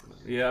go.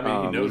 Yeah, I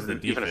mean, he knows the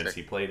defense.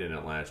 He played in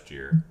it last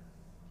year.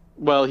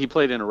 Well, he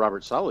played in a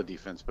Robert Saleh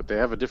defense, but they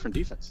have a different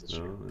defense this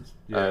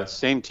year.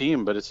 Same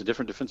team, but it's a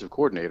different defensive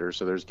coordinator,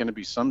 so there's going to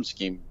be some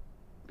scheme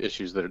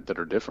issues that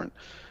are different.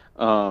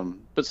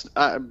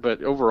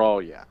 But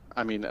overall, yeah.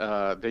 I mean,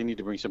 they need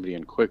to bring somebody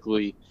in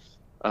quickly.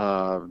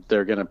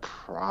 They're going to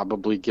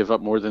probably give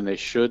up more than they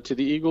should to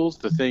the Eagles.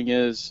 The thing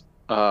is,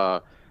 I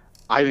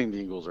think the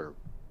Eagles are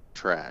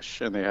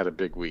trash, and they had a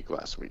big week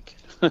last week.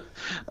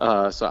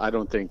 So I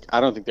don't think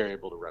they're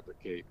able to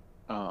replicate.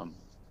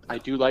 I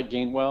do like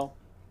Gainwell.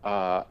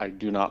 I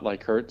do not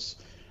like Hurts.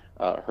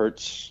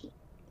 Hurts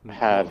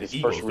had his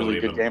first really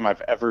good game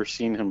I've ever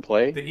seen him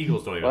play. The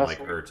Eagles don't even like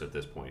Hurts at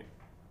this point.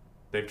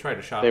 They've tried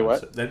to shop him.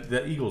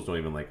 The Eagles don't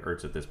even like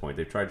Hurts at this point.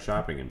 They've tried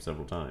shopping him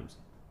several times.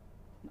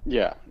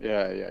 Yeah,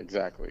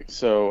 exactly.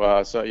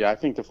 So yeah, I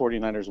think the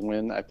 49ers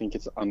win. I think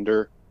it's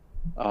under.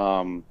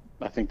 I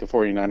think the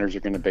 49ers are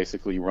going to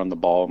basically run the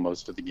ball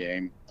most of the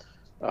game.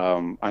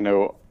 I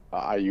know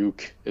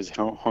Ayuk is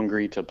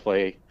hungry to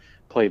play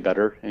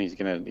better, and he's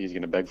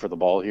gonna beg for the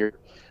ball here,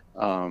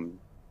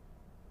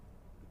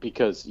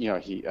 because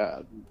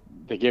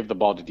they gave the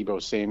ball to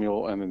Deebo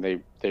Samuel, and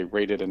then they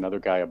rated another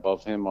guy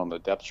above him on the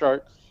depth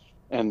chart,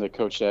 and the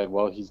coach said,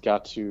 well, he's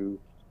got to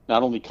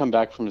not only come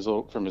back from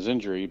his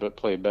injury, but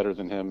play better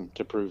than him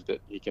to prove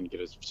that he can get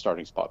his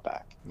starting spot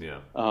back. Yeah.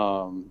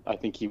 I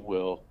think he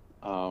will.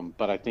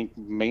 But I think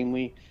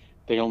mainly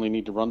they only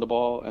need to run the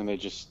ball, and they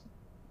just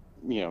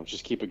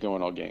keep it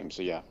going all game.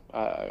 So yeah,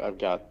 I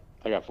got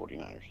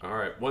 49ers. All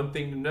right. One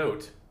thing to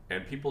note,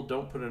 and people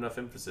don't put enough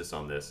emphasis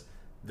on this.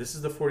 This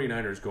is the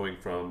 49ers going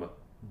from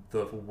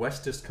the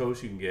westest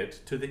coast you can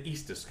get to the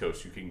eastest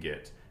coast you can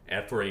get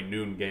for a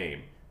noon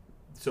game.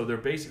 So they're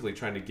basically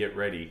trying to get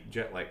ready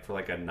for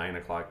like a 9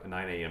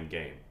 a.m.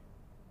 game.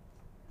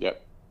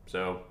 Yep.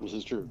 So this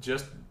is true.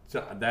 Just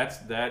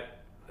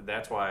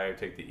that's why I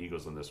take the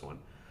Eagles in this one.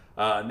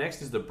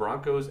 Next is the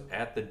Broncos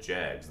at the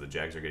Jags. The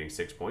Jags are getting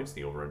 6 points.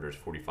 The over-under is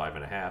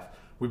 45.5.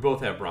 We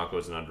both have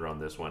Broncos and under on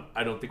this one.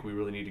 I don't think we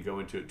really need to go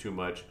into it too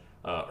much.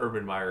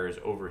 Urban Meyer is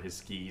over his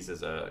skis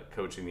as a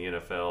coach in the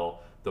NFL.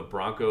 The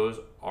Broncos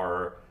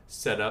are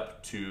set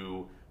up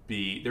to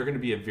be – they're going to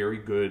be a very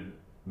good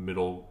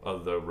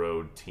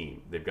middle-of-the-road team.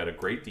 They've got a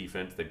great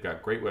defense. They've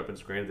got great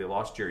weapons. Granted, they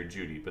lost Jerry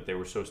Jeudy, but they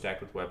were so stacked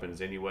with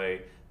weapons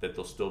anyway that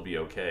they'll still be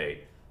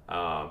okay.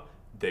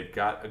 They've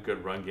got a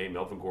good run game.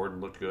 Melvin Gordon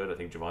looked good. I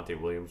think Javonte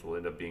Williams will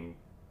end up being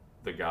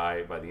the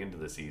guy by the end of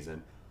the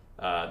season.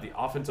 The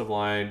offensive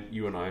line,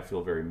 you and I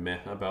feel very meh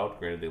about.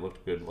 Granted, they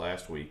looked good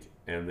last week.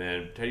 And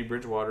then Teddy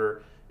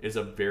Bridgewater is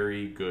a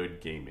very good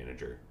game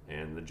manager,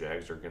 and the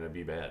Jags are going to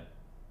be bad.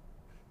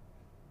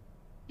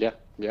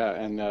 Yeah,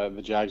 and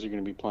the Jags are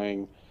going to be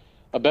playing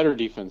a better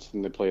defense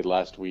than they played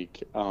last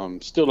week.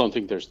 Still don't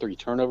think there's 3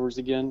 turnovers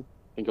again.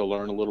 I think you'll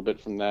learn a little bit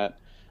from that.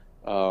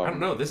 I don't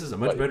know. This is a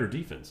much better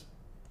defense.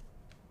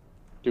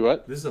 Do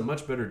what? This is a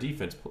much better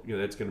defense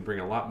that's going to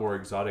bring a lot more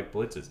exotic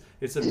blitzes.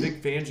 It's a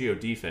Vic Fangio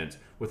defense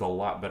with a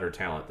lot better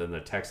talent than the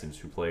Texans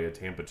who play at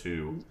Tampa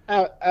 2.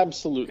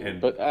 Absolutely.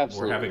 And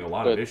absolutely. We're having a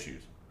lot of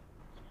issues.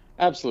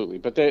 Absolutely.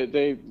 But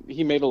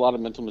he made a lot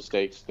of mental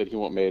mistakes that he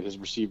won't make. His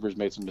receivers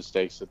made some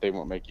mistakes that they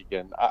won't make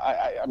again.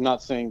 I'm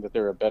not saying that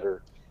they're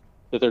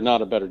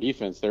not a better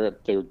defense.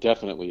 They're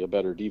definitely a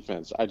better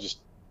defense.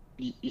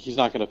 He's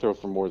not going to throw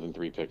for more than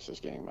 3 picks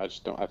this game. I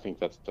just don't. I think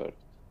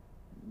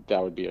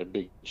that would be a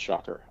big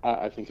shocker.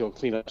 I think he'll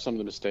clean up some of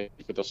the mistakes,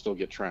 but they'll still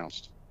get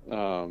trounced.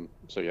 So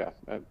yeah,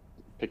 I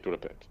picked what I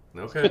picked.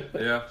 Okay.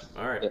 Yeah.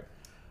 All right.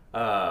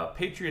 Yeah.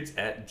 Patriots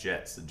at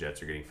Jets. The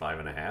Jets are getting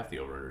 5.5. The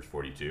over/under is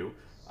 42.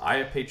 I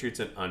have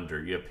Patriots and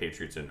under. You have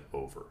Patriots and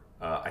over.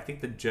 I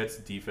think the Jets'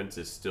 defense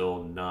is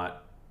still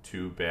not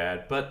too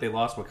bad, but they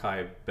lost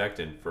Mekhi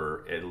Becton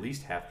for at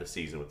least half the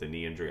season with the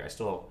knee injury. I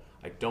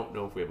don't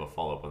know if we have a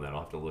follow-up on that.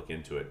 I'll have to look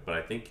into it. But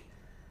I think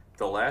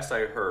the last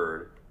I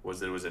heard was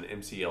that it was an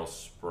MCL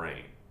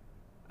sprain.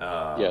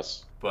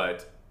 Yes.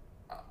 But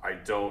I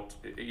don't,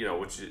 it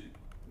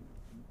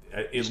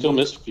still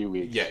missed a few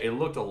weeks. Yeah, it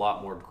looked a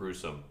lot more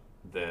gruesome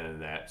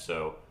than that.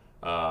 So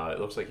it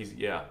looks like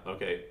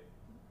okay.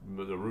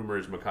 The rumor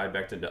is Mekhi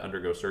Becton to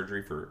undergo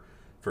surgery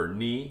for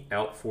knee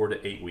out 4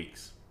 to 8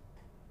 weeks.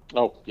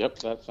 Oh, yep,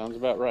 that sounds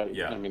about right.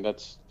 Yeah. I mean,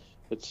 it's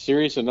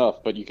serious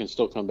enough, but you can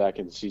still come back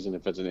in the season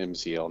if it's an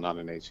MCL, not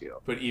an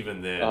ACL. But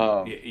even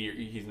then,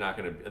 he's not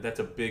going to.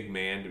 That's a big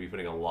man to be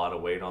putting a lot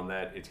of weight on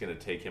that. It's going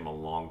to take him a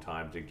long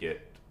time to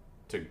get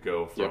to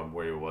go from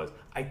where he was.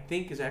 I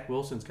think Zach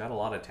Wilson's got a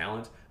lot of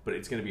talent, but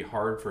it's going to be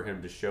hard for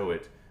him to show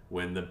it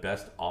when the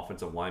best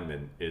offensive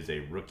lineman is a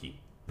rookie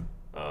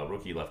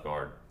left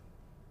guard.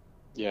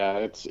 Yeah,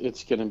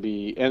 it's going to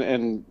be,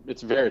 and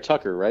it's Vera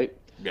Tucker, right?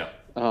 Yeah.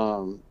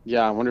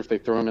 Yeah, I wonder if they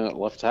throw him in at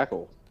left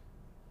tackle.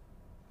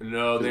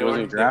 No, they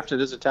wasn't drafted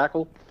as a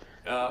tackle.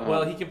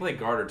 Well, he can play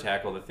guard or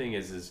tackle. The thing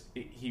is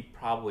he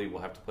probably will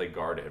have to play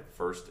guard at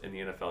first in the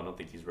NFL. I don't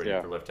think he's ready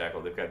for left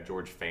tackle. They've got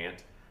George Fant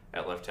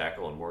at left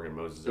tackle and Morgan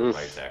Moses at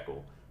right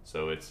tackle.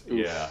 So it's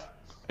yeah.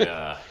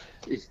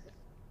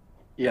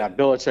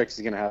 Belichick's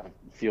going to have a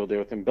field day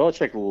with him.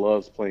 Belichick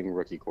loves playing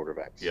rookie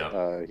quarterbacks.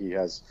 Yeah. He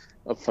has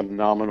a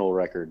phenomenal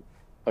record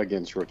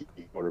against rookie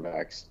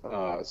quarterbacks.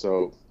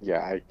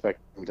 I expect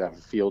him to have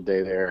a field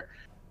day there.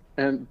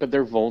 But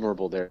they're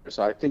vulnerable there.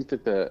 So I think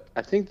that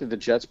the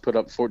Jets put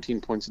up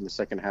 14 points in the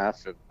second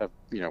half of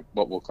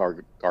what we'll call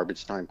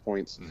garbage time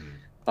points.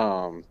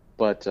 Mm-hmm.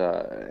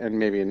 And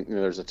maybe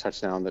there's a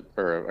touchdown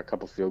or a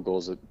couple field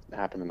goals that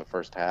happened in the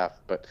first half.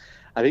 But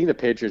I think the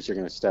Patriots are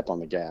going to step on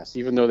the gas,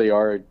 even though they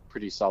are a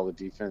pretty solid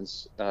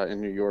defense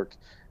in New York,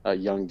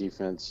 young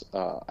defense.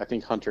 I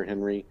think Hunter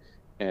Henry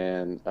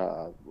and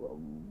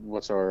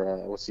what's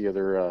the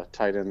other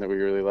tight end that we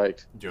really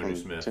liked? Jonnu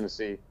Smith,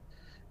 Tennessee.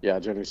 Yeah,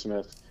 Jonnu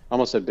Smith. I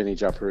almost said Benny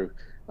Japaru.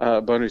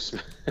 Bonu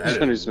Smith.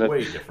 That is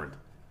way different.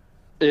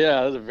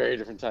 Yeah, that's a very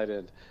different tight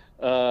end.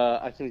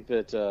 I think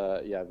that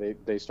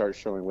they start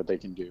showing what they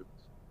can do.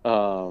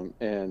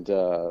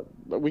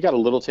 We got a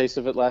little taste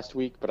of it last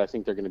week, but I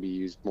think they're going to be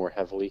used more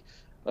heavily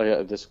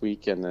this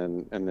week, and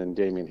then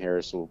Damian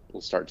Harris will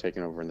start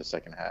taking over in the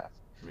second half.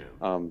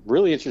 Yeah.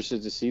 Really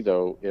interested to see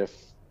though if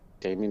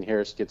Damian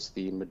Harris gets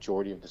the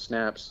majority of the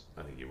snaps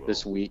I think he will.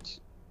 this week.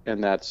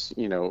 And that's,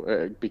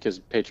 because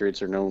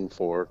Patriots are known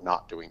for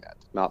not doing that,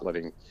 not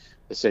letting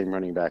the same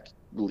running back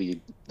lead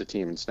the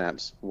team in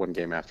snaps one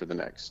game after the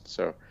next.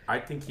 So I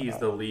think he's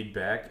the lead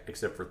back,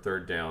 except for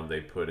third down, they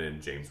put in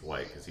James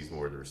White because he's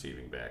more the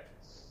receiving back,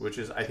 which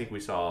is, I think we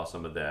saw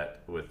some of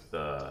that with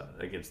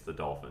against the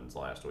Dolphins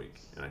last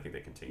week, and I think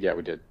they continue. Yeah,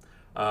 we did.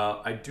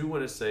 I do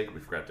want to say, we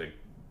forgot to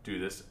do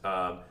this,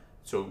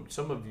 so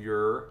some of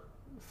your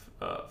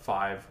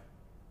 5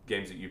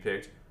 games that you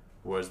picked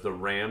was the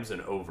Rams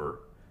and over,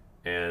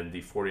 and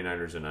the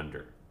 49ers and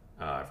under.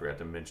 I forgot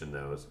to mention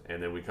those.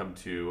 And then we come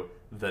to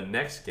the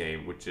next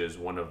game, which is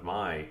one of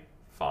my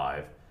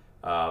 5,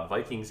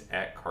 Vikings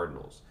at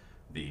Cardinals.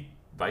 The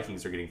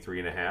Vikings are getting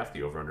 3.5.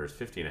 The over-under is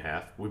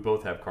 50.5. We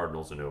both have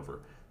Cardinals and over.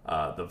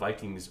 The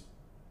Vikings'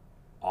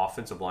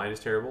 offensive line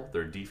is terrible.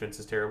 Their defense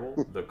is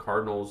terrible. The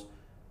Cardinals,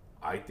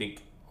 I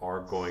think,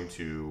 are going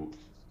to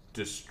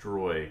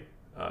destroy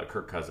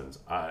Kirk Cousins.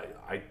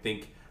 I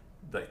think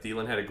that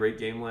Thielen had a great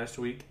game last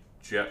week.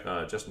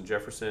 Justin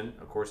Jefferson,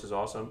 of course, is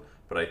awesome,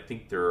 but I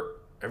think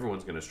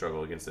everyone's going to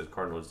struggle against this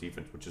Cardinals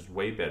defense, which is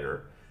way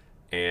better,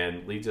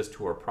 and leads us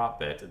to our prop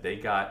bet.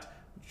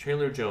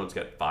 Chandler Jones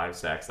got 5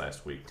 sacks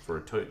last week for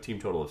a team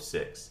total of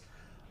 6.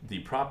 The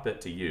prop bet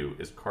to you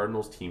is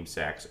Cardinals team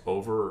sacks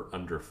over or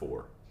under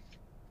 4.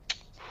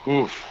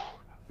 Oof,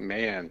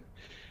 man.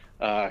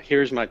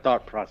 Here's my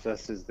thought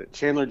process: is that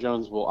Chandler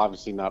Jones will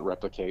obviously not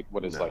replicate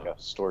what is like a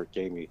historic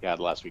game he had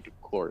last week. Of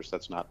course,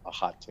 that's not a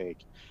hot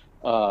take.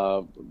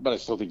 But I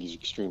still think he's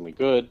extremely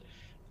good.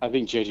 I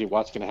think J.J.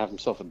 Watt's going to have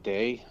himself a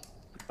day.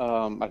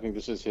 I think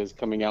this is his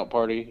coming out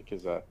party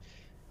because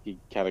he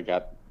kind of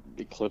got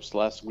eclipsed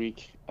last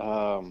week.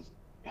 Over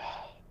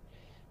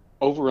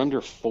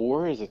under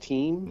 4 as a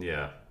team?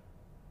 Yeah.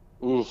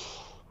 Oof,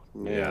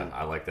 man. Yeah,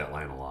 I like that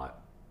line a lot.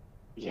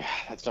 Yeah,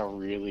 that's a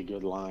really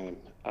good line.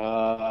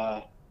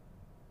 What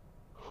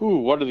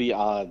are the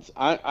odds?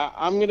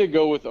 I'm going to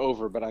go with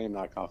over, but I am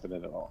not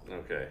confident at all.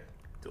 Okay.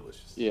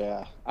 Delicious.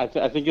 Yeah, I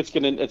think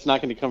it's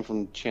not going to come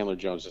from Chandler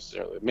Jones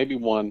necessarily. Maybe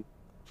one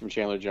from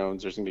Chandler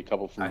Jones. There's going to be a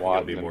couple from Watt. I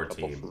think it'll be more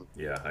team.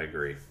 Yeah, I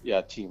agree.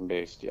 Yeah, team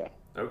based. Yeah.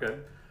 Okay.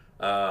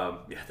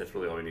 That's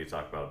really all we need to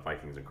talk about,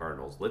 Vikings and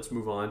Cardinals. Let's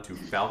move on to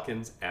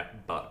Falcons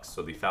at Bucks.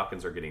 So the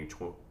Falcons are getting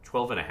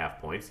 12.5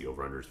 points. The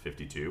over-under is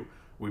 52.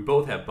 We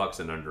both have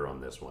Bucks and under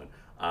on this one.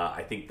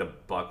 I think the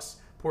Bucks,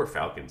 poor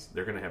Falcons,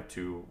 they're going to have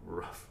 2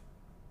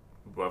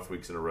 rough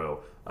weeks in a row.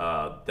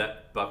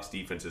 That Bucks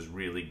defense is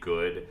really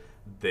good.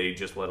 They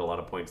just let a lot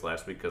of points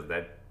last week because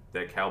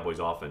that Cowboys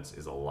offense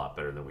is a lot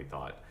better than we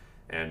thought.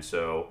 And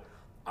so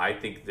I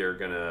think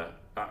the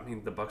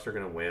Bucks are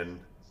going to win,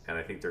 and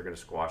I think they're going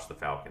to squash the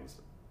Falcons.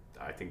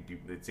 I think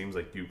it seems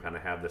like you kind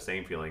of have the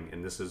same feeling,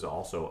 and this is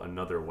also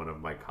another one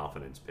of my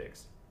confidence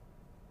picks.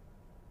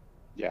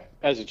 Yeah,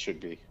 as it should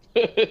be.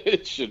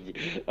 It should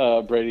be.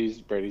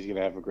 Brady's going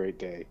to have a great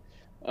day.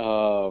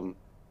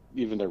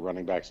 Even their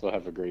running backs will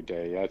have a great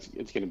day. Yeah, it's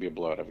going to be a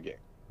blowout of a game.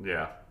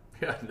 Yeah.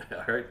 Yeah,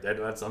 all right,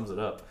 that sums it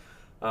up.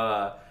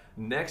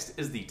 Next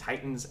is the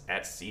Titans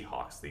at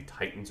Seahawks. The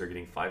Titans are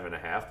getting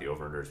 5.5. The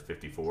over-under is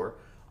 54.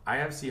 I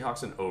have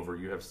Seahawks and over.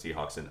 You have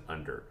Seahawks and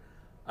under.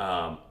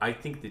 I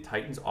think the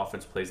Titans'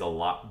 offense plays a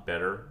lot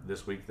better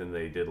this week than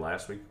they did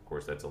last week. Of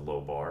course, that's a low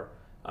bar.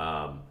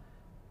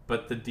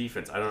 But the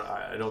defense,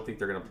 I don't think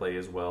they're going to play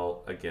as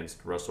well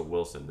against Russell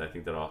Wilson. I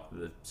think that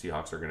the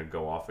Seahawks are going to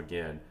go off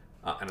again,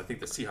 and I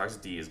think the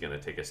Seahawks D is going to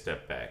take a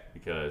step back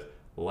because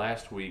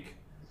last week,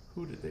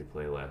 who did they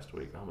play last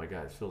week? Oh my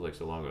God, it feels like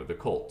so long ago. The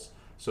Colts.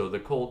 So the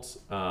Colts,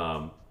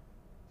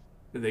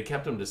 they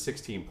kept them to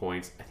 16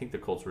 points. I think the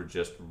Colts were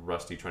just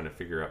rusty trying to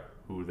figure out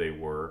who they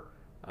were.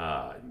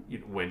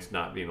 Wentz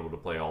not being able to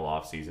play all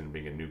offseason,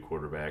 being a new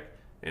quarterback,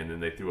 and then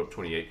they threw up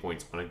 28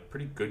 points on a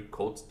pretty good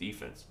Colts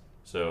defense.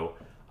 So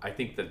I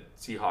think the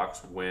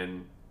Seahawks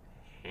win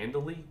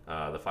handily.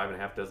 The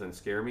 5.5 doesn't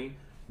scare me,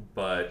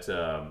 but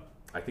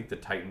I think the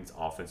Titans'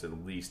 offense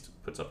at least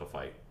puts up a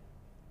fight.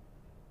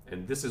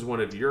 And this is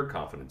one of your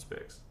confidence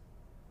picks.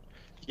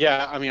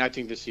 Yeah, I mean, I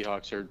think the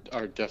Seahawks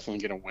are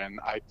definitely going to win.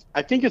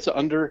 I think it's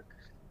under.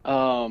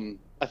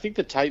 I think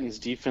the Titans'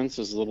 defense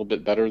is a little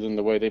bit better than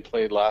the way they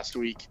played last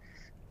week.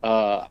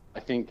 I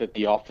think that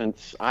the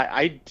offense.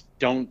 I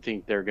don't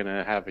think they're going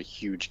to have a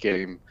huge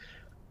game.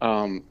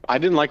 I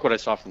didn't like what I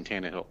saw from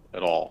Tannehill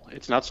at all.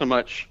 It's not so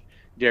much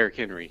Derrick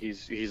Henry.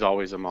 He's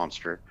always a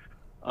monster.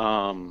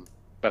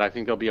 But I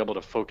think they'll be able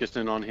to focus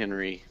in on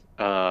Henry.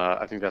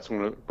 I think that's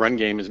one of the run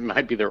game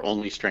might be their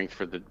only strength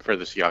for the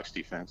Seahawks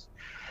defense.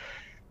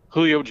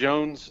 Julio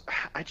Jones,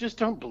 I just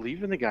don't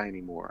believe in the guy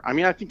anymore. I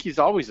mean, I think he's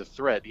always a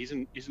threat. He's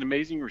an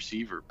amazing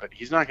receiver, but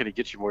he's not going to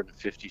get you more than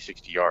 50,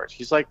 60 yards.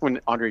 He's like when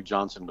Andre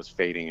Johnson was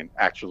fading and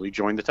actually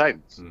joined the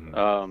Titans.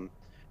 Mm-hmm.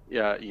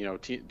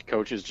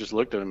 Coaches just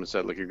looked at him and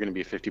said, "Look, you're going to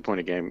be a 50-yard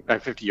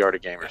a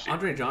game receiver."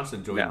 Andre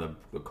Johnson joined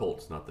the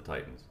Colts, not the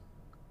Titans.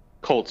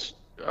 Colts,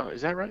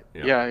 is that right?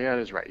 Yeah, that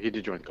is right. He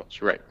did join the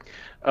Colts, right?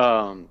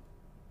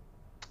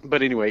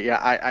 But anyway, yeah,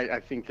 I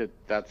think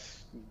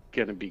that's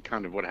going to be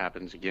kind of what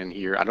happens again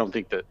here. I don't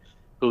think that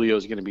Julio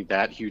is going to be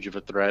that huge of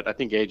a threat. I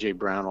think A.J.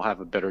 Brown will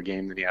have a better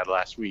game than he had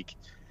last week.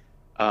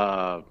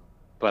 But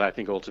I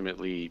think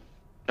ultimately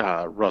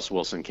Russ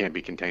Wilson can't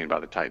be contained by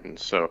the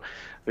Titans. So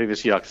I think the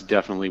Seahawks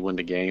definitely win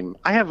the game.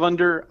 I have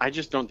under. I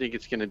just don't think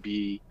it's going to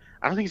be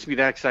 – I don't think it's going to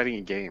be that exciting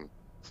a game.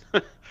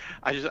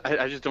 I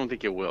just don't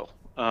think it will.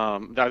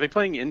 Are they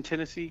playing in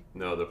Tennessee?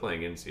 No, they're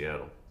playing in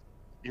Seattle.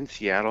 In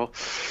Seattle?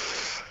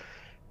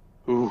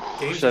 Ooh,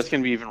 so that's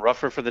going to be even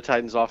rougher for the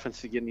Titans offense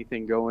to get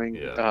anything going.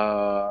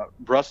 Yeah.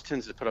 Russ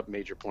tends to put up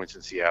major points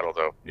in Seattle,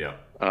 though. Yeah.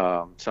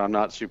 So I'm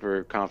not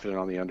super confident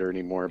on the under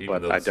anymore,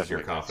 Even but I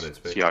definitely think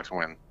Seahawks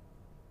win.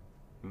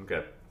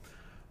 Okay.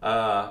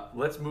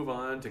 Let's move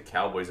on to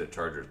Cowboys at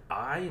Chargers.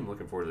 I am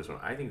looking forward to this one.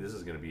 I think this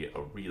is going to be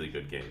a really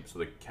good game. So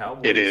the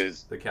Cowboys, it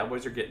is. The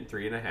Cowboys are getting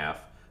 3.5.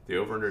 The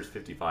over/under is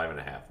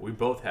 55.5. We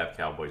both have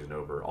Cowboys and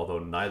over, although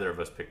neither of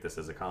us picked this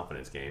as a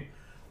confidence game.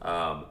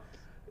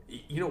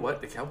 You know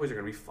what? The Cowboys are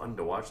going to be fun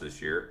to watch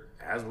this year,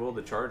 as will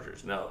the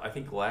Chargers. Now, I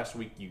think last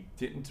week you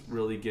didn't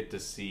really get to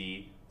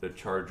see the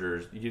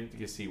Chargers. You didn't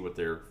get to see what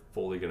they're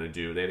fully going to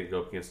do. They had to go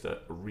up against a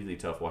really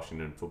tough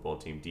Washington football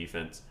team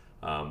defense.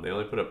 They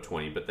only put up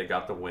 20, but they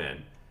got the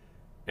win.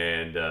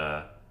 And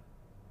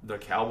the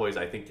Cowboys,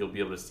 I think you'll be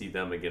able to see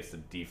them against a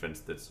defense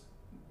that's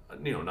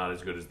not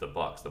as good as the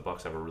Bucs. The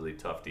Bucs have a really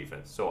tough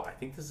defense. So I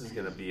think this is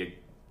going to be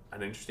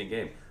an interesting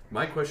game.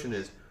 My question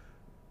is,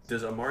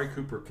 does Amari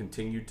Cooper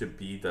continue to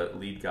be the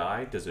lead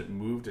guy? Does it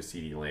move to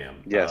CeeDee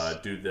Lamb? Yes.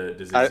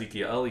 Does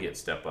Ezekiel Elliott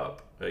step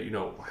up?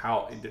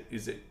 How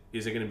is it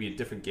going to be a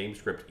different game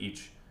script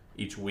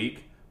each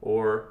week?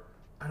 Or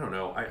I don't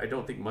know. I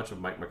don't think much of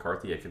Mike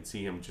McCarthy. I can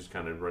see him just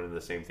kind of running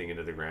the same thing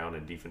into the ground,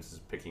 and defense is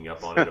picking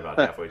up on it about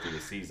halfway through the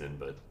season.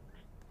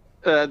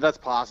 But that's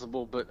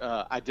possible. But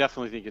I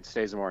definitely think it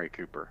stays Amari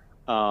Cooper.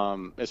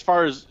 As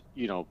far as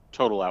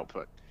total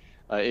output,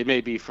 it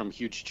may be from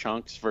huge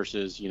chunks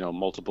versus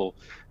multiple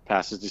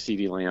passes to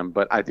CeeDee Lamb,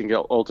 but I think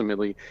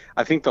ultimately,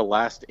 the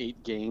last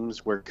 8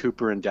 games where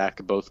Cooper and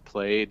Dak both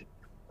played,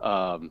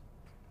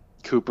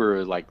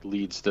 Cooper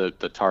leads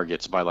the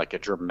targets by a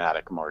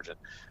dramatic margin.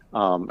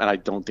 And I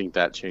don't think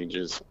that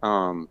changes.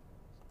 I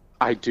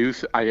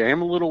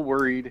am a little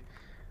worried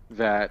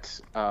that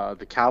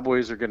the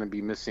Cowboys are going to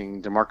be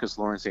missing DeMarcus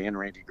Lawrence and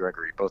Randy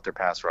Gregory, both their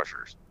pass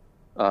rushers,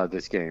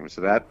 this game.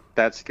 So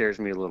that scares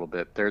me a little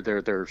bit.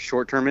 They're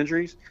short-term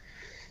injuries,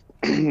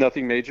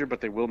 nothing major, but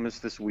they will miss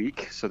this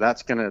week. So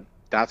that's gonna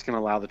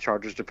allow the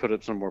Chargers to put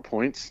up some more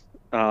points.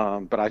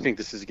 But I think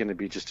this is going to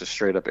be just a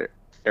straight-up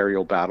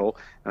aerial battle,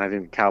 and I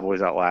think the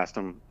Cowboys outlast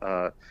them.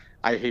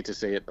 I hate to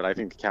say it, but I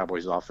think the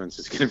Cowboys' offense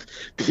is going to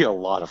be a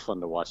lot of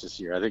fun to watch this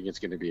year. I think it's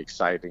going to be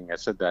exciting. I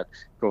said that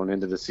going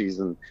into the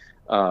season.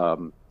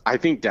 I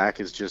think Dak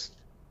has just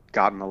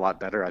gotten a lot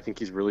better. I think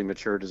he's really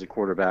matured as a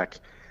quarterback.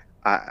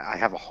 I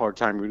have a hard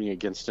time rooting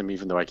against him,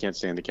 even though I can't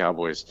stand the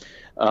Cowboys.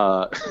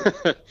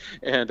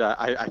 And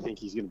I think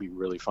he's going to be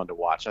really fun to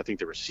watch. I think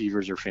the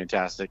receivers are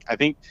fantastic. I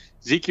think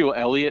Ezekiel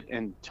Elliott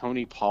and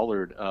Tony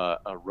Pollard,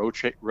 a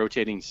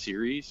rotating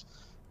series,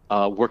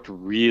 worked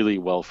really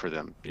well for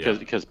them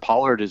because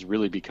Pollard is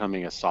really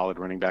becoming a solid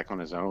running back on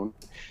his own.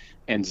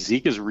 And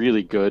Zeke is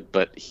really good,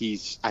 but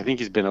I think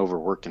he's been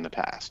overworked in the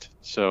past.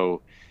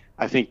 So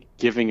I think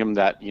giving him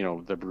that,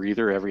 the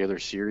breather every other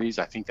series,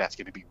 I think that's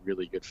going to be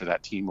really good for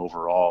that team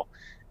overall.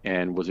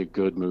 and was a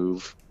good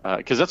move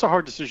because that's a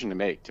hard decision to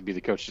make, to be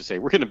the coach to say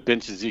we're going to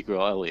bench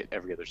Ezekiel Elliott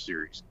every other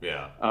series.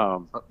 Yeah.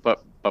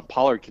 But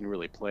Pollard can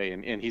really play,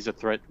 and he's a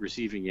threat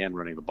receiving and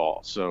running the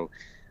ball. So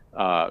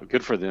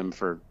good for them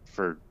for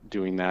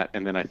doing that.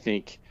 And then I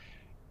think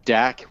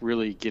Dak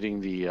really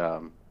getting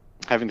the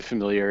having the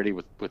familiarity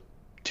with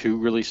two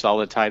really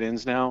solid tight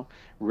ends now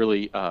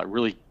really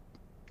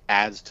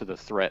adds to the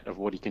threat of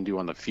what he can do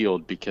on the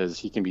field, because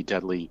he can be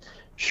deadly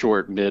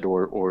short, mid,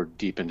 or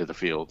deep into the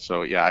field.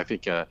 So yeah, I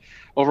think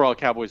overall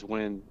Cowboys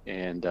win,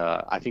 and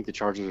I think the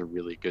Chargers are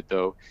really good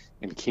though,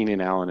 and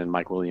Keenan Allen and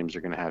Mike Williams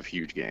are going to have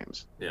huge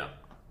games. Yeah,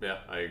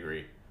 I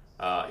agree.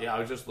 I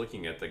was just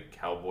looking at the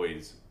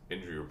Cowboys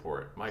injury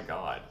report. My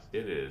God,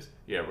 it is.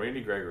 Yeah,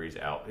 Randy Gregory's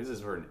out. This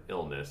is for an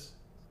illness,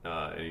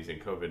 and he's in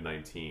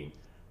COVID-19,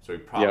 so he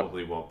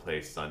probably won't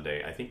play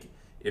Sunday. I think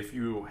if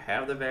you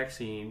have the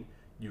vaccine,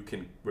 you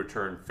can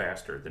return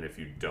faster than if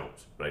you don't.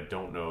 But I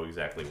don't know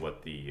exactly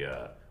what the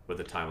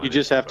timeline is. You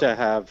just have to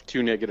have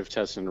 2 negative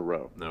tests in a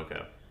row.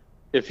 Okay.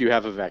 If you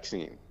have a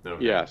vaccine.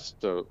 Okay. Yes.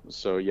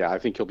 So yeah, I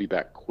think he'll be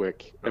back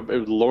quick. Okay.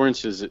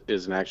 Lawrence is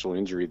an actual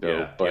injury though.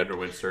 Yeah, but he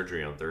underwent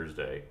surgery on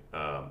Thursday.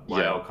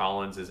 Lyle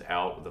Collins is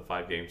out with a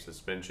 5-game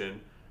suspension.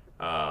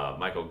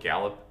 Michael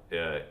Gallup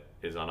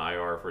is on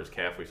IR for his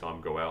calf. We saw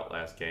him go out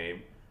last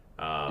game.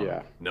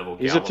 Neville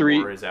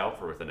Gallimore is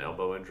out with an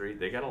elbow injury.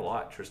 They got a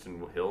lot.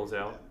 Tristan Hill's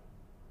out.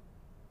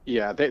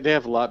 Yeah, they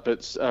have a lot,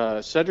 but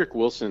Cedric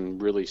Wilson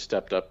really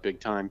stepped up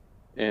big time,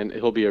 and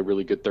he'll be a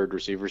really good third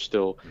receiver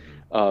still.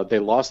 Mm-hmm. They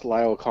lost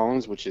Lyle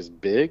Collins, which is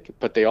big,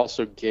 but they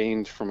also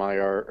gained from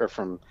IR or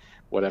from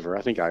whatever,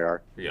 I think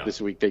IR. Yeah.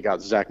 This week they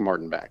got Zach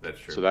Martin back. That's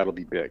true. So that'll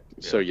be big.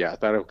 Yeah. So yeah,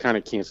 that'll kind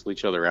of cancel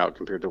each other out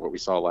compared to what we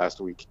saw last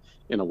week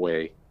in a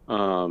way.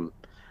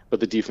 But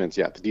the defense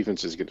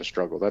is going to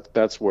struggle.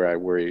 That's where I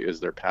worry,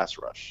 is their pass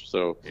rush.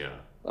 So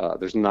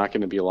there's not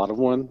going to be a lot of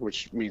one,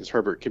 which means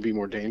Herbert could be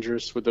more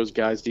dangerous with those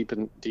guys deep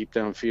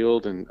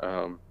downfield.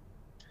 And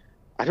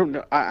I don't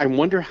know. I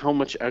wonder how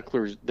much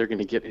Eckler they're going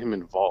to get him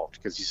involved,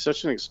 because he's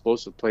such an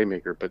explosive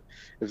playmaker. But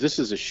if this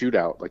is a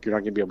shootout, like, you're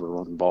not going to be able to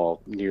run the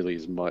ball nearly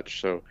as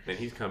much. So and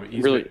he's coming.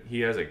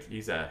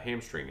 He's a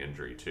hamstring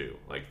injury too.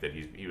 Like that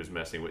he was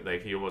messing with.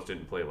 Like he almost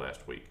didn't play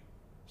last week.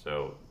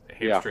 So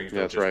hamstrings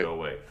don't just go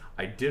away.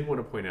 I did want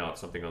to point out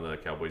something on the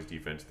Cowboys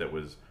defense that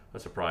was a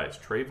surprise.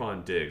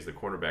 Trayvon Diggs, the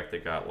cornerback they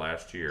got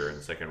last year in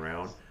the second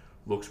round,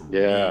 looks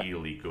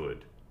really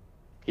good.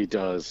 He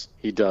does.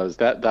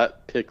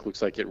 That pick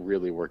looks like it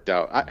really worked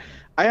out.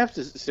 I have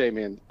to say,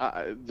 man,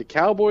 the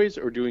Cowboys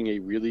are doing a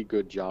really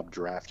good job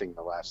drafting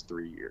the last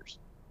 3 years.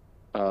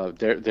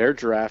 Their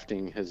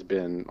drafting has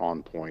been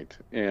on point,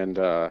 and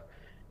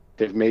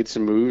they've made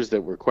some moves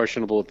that were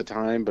questionable at the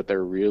time, but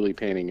they're really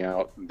panning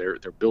out. They're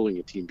building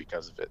a team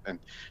because of it. And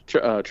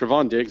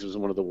Trevon Diggs was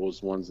one of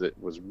those ones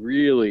that was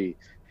really,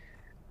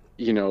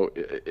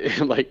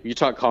 like, you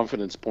talk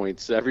confidence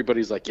points.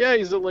 Everybody's like, yeah,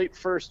 he's a late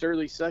first,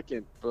 early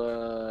second,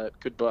 but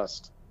could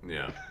bust.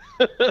 Yeah.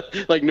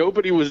 Like,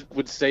 nobody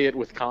would say it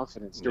with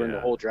confidence during the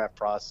whole draft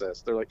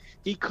process. They're like,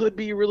 he could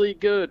be really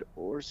good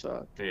or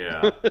suck.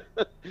 Yeah.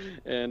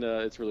 And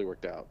it's really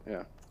worked out.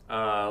 Yeah.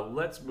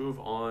 Let's move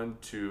on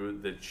to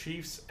the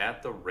Chiefs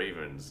at the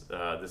Ravens.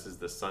 This is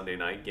the Sunday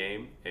night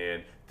game,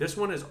 and this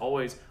one is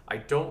always, I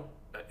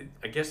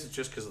guess it's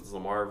just because it's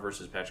Lamar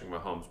versus Patrick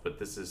Mahomes, but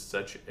this is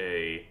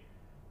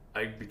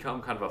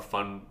become kind of a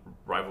fun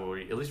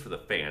rivalry, at least for the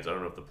fans. I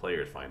don't know if the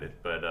players find it,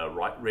 but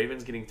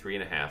Ravens getting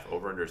 3.5,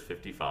 over under is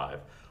 55.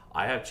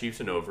 I have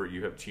Chiefs and over,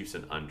 you have Chiefs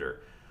and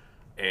under,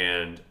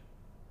 and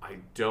I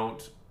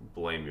don't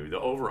blame you. The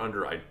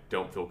over-under, I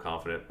don't feel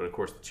confident, but of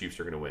course the Chiefs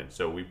are going to win.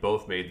 So we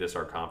both made this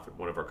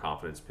one of our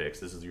confidence picks.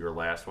 This is your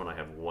last one. I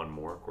have one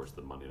more, of course,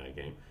 the Monday night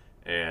game.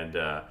 And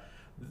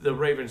the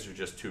Ravens are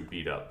just too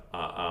beat up.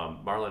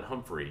 Marlon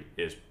Humphrey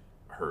is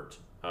hurt.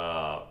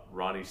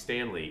 Ronnie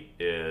Stanley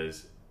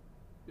is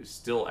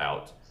still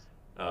out,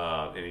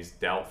 and he's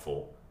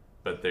doubtful,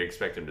 but they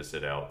expect him to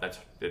sit out.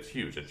 That's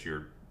huge. That's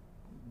your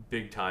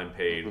big-time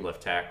paid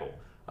left tackle.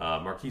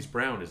 Marquise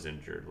Brown is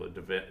injured.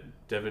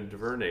 Devin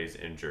Duvernay is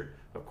injured.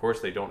 Of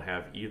course, they don't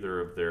have either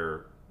of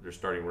their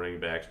starting running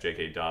backs,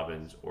 J.K.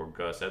 Dobbins or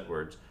Gus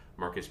Edwards.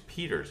 Marcus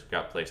Peters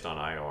got placed on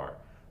IR.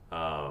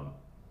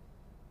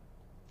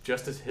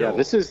 Justice Hill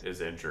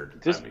is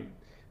injured.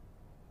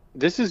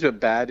 This is a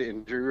bad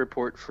injury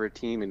report for a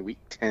team in Week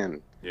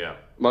 10. Yeah.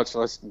 Much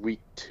less Week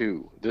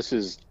 2. This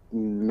is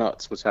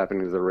nuts what's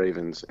happening to the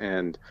Ravens,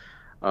 and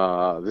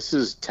this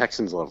is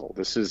Texans level.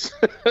 This is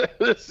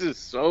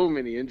so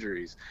many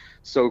injuries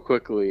so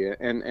quickly,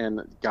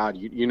 and God,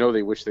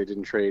 they wish they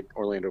didn't trade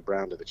Orlando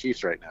Brown to the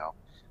Chiefs right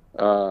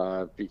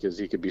now, because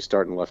he could be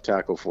starting left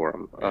tackle for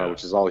him,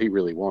 which is all he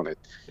really wanted.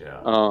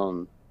 Yeah.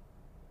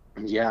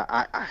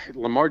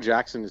 Lamar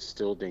Jackson is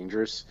still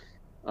dangerous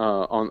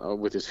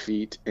with his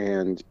feet,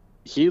 and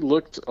he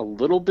looked a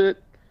little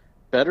bit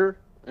better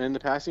in the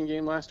passing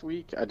game last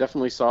week. I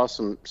definitely saw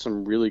some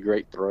really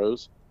great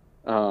throws.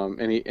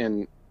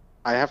 And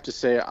I have to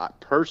say,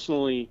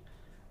 personally,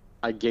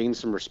 I gained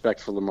some respect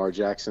for Lamar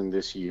Jackson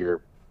this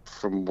year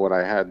from what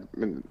I had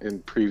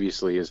in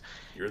previously is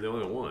You're the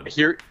only one.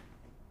 here.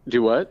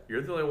 Do what?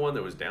 You're the only one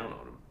that was down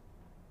on him.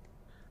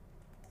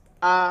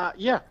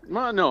 Yeah.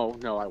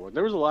 No, I wouldn't.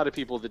 There was a lot of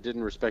people that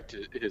didn't respect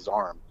his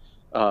arm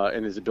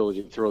and his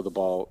ability to throw the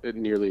ball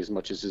nearly as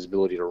much as his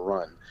ability to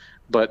run.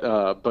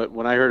 But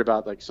when I heard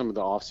about like some of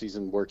the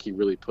offseason work he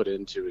really put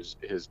into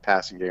his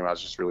passing game, I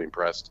was just really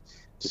impressed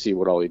to see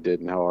what all he did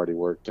and how hard he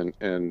worked.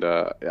 And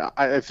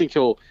I think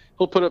he'll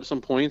put up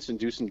some points and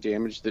do some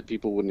damage that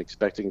people wouldn't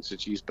expect against the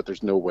Chiefs. But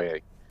there's no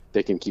way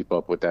they can keep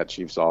up with that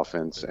Chiefs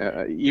offense,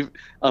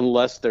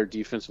 unless their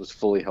defense was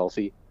fully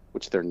healthy,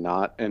 which they're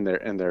not, and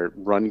their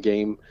run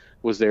game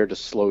was there to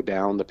slow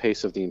down the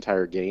pace of the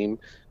entire game.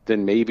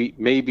 Then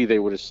maybe they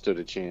would have stood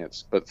a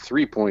chance. But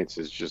 3 points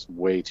is just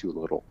way too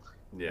little.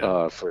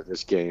 Yeah. For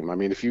this game. I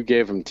mean, if you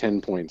gave them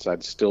 10 points,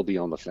 I'd still be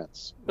on the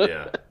fence.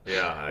 Yeah,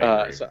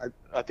 I agree. So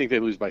I think they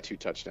lose by 2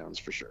 touchdowns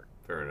for sure.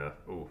 Fair enough.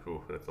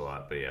 Ooh, that's a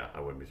lot, but yeah,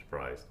 I wouldn't be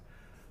surprised.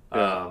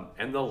 Yeah.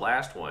 And the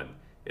last one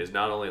is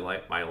not only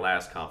like my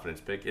last confidence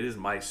pick, it is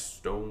my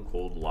stone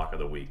cold lock of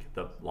the week.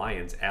 The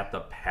Lions at the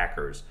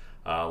Packers.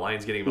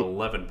 Lions getting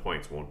 11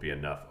 points won't be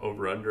enough.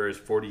 Over under is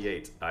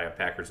 48. I have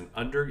Packers and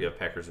under. You have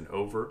Packers and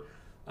over.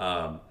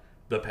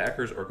 The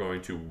Packers are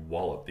going to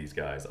wallop these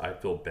guys. I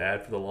feel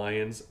bad for the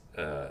Lions.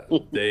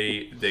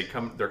 They're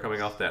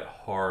coming off that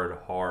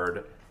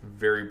hard,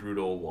 very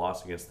brutal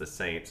loss against the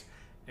Saints,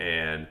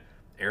 and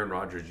Aaron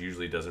Rodgers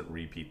usually doesn't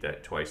repeat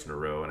that twice in a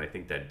row, and I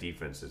think that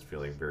defense is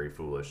feeling very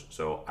foolish.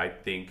 So I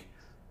think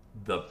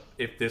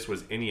if this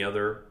was any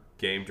other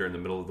game during the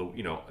middle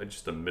of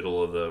just the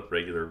middle of the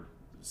regular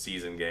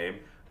season game,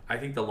 I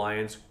think the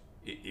Lions.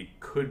 It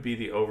could be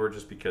the over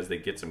just because they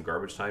get some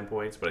garbage time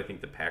points, but I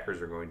think the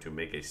Packers are going to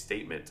make a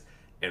statement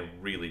and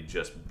really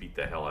just beat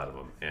the hell out of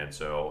them. And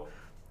so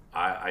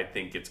I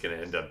think it's going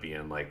to end up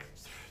being like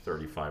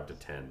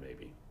 35-10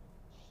 maybe.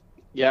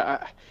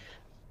 Yeah,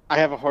 I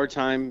have a hard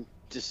time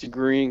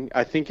disagreeing.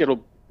 I think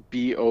it'll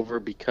be over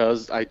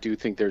because I do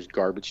think there's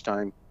garbage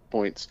time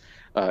points.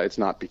 It's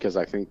not because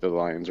I think the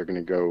Lions are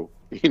going to go,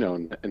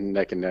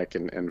 neck and neck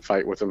and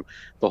fight with them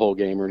the whole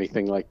game or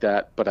anything like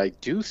that. But I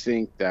do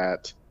think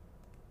that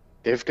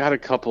they've got a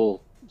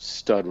couple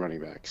stud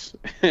running backs,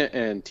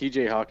 and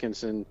T.J.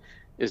 Hawkinson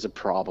is a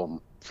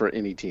problem for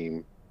any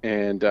team.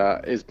 And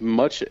as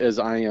much as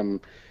I am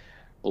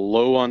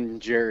low on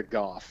Jared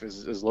Goff,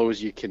 as low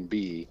as you can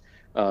be,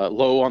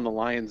 low on the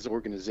Lions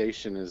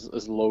organization,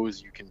 as low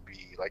as you can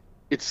be, like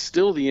it's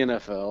still the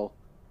NFL,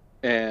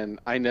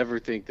 and I never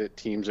think that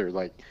teams are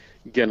like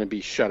gonna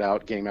be shut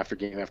out game after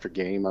game after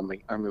game. I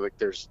mean, like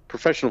there's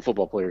professional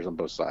football players on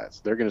both sides.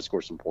 They're gonna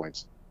score some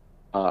points.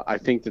 I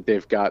think that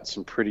they've got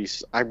some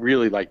I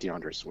really like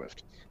DeAndre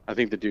Swift. I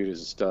think the dude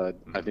is a stud.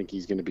 I think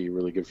he's going to be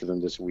really good for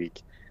them this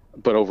week.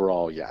 But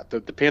overall, yeah,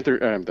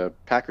 the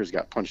Packers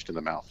got punched in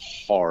the mouth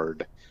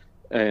hard,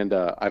 and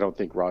I don't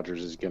think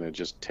Rodgers is going to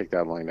just take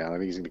that line down. I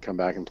think he's going to come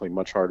back and play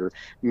much harder,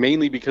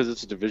 mainly because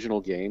it's a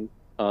divisional game.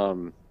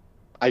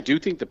 I do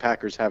think the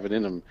Packers have it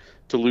in them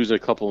to lose a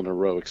couple in a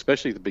row,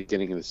 especially at the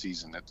beginning of the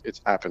season.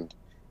 It's happened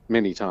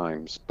many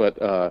times. But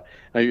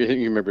you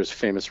remember his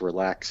famous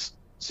relax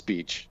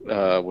speech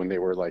when they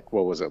were like,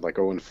 what was it, like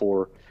 0-4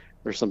 or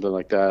something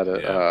like that,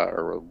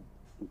 or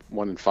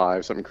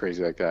 1-5, something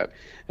crazy like that.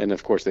 And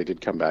of course they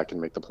did come back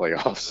and make the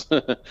playoffs.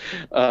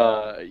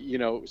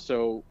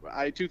 So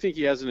I do think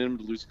he has it in him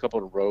to lose a couple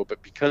in a row,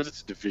 but because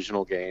it's a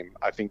divisional game,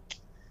 I think,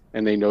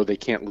 and they know they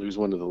can't lose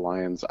one to the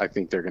Lions, I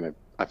think they're gonna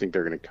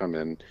come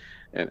in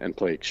and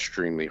play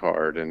extremely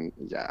hard. And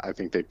yeah, I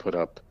think they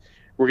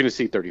we're gonna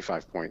see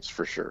 35 points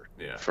for sure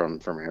from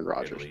Aaron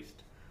Rodgers. At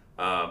least.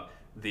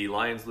 The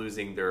Lions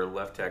losing their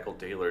left tackle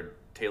Taylor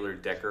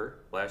Decker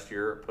last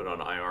year, put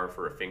on IR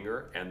for a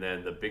finger, and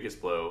then the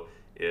biggest blow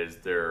is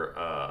their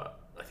I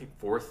think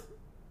 4th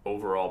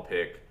overall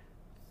pick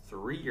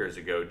 3 years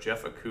ago,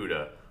 Jeff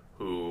Okudah,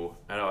 who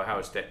I know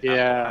Ohio State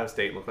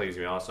looked like he's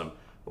gonna be awesome,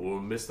 but will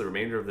miss the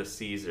remainder of the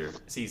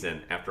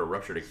season after a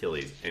ruptured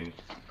Achilles. And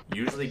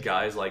usually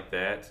guys like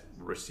that,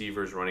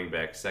 receivers, running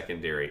back,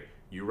 secondary,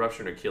 you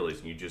rupture an Achilles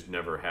and you just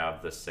never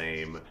have the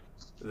same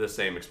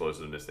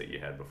explosiveness that you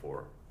had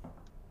before.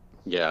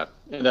 Yeah,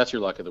 and that's your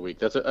luck of the week.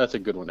 That's a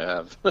good one to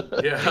have.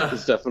 Yeah,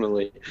 it's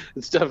definitely.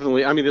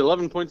 I mean, the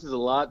 11 points is a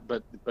lot,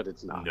 but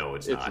it's not. No,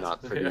 it's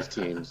not for these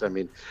teams. I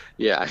mean,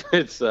 yeah,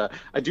 it's.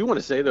 I do want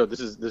to say though,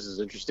 this is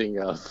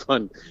interesting,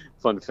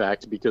 fun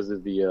fact because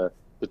of the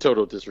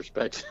total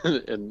disrespect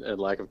and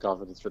lack of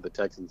confidence for the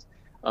Texans.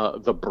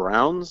 The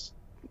Browns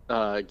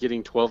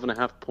getting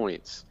 12.5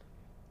 points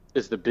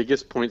is the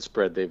biggest point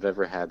spread they've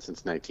ever had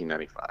since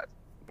 1995.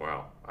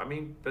 Wow, I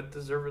mean, but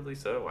deservedly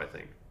so, I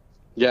think.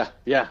 Yeah,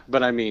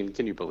 but I mean,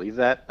 can you believe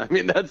that? I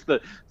mean,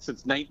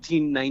 since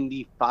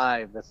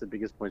 1995, that's the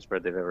biggest point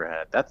spread they've ever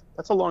had. That's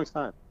a long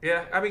time.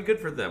 Yeah, I mean, good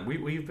for them.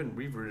 We've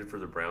rooted for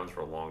the Browns for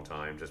a long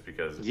time, just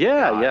because.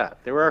 Yeah,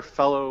 they were our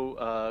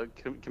fellow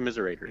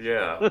commiserators.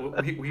 Yeah,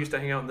 we used to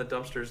hang out in the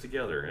dumpsters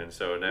together, and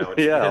so now it's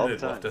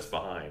they've left us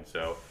behind.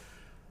 So,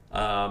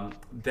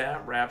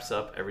 That wraps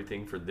up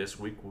everything for this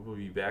week. We'll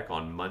be back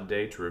on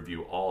Monday to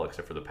review all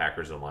except for the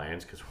Packers and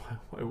Lions, because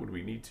why would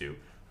we need to?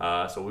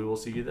 So we will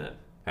see you then.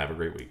 Have a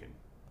great weekend.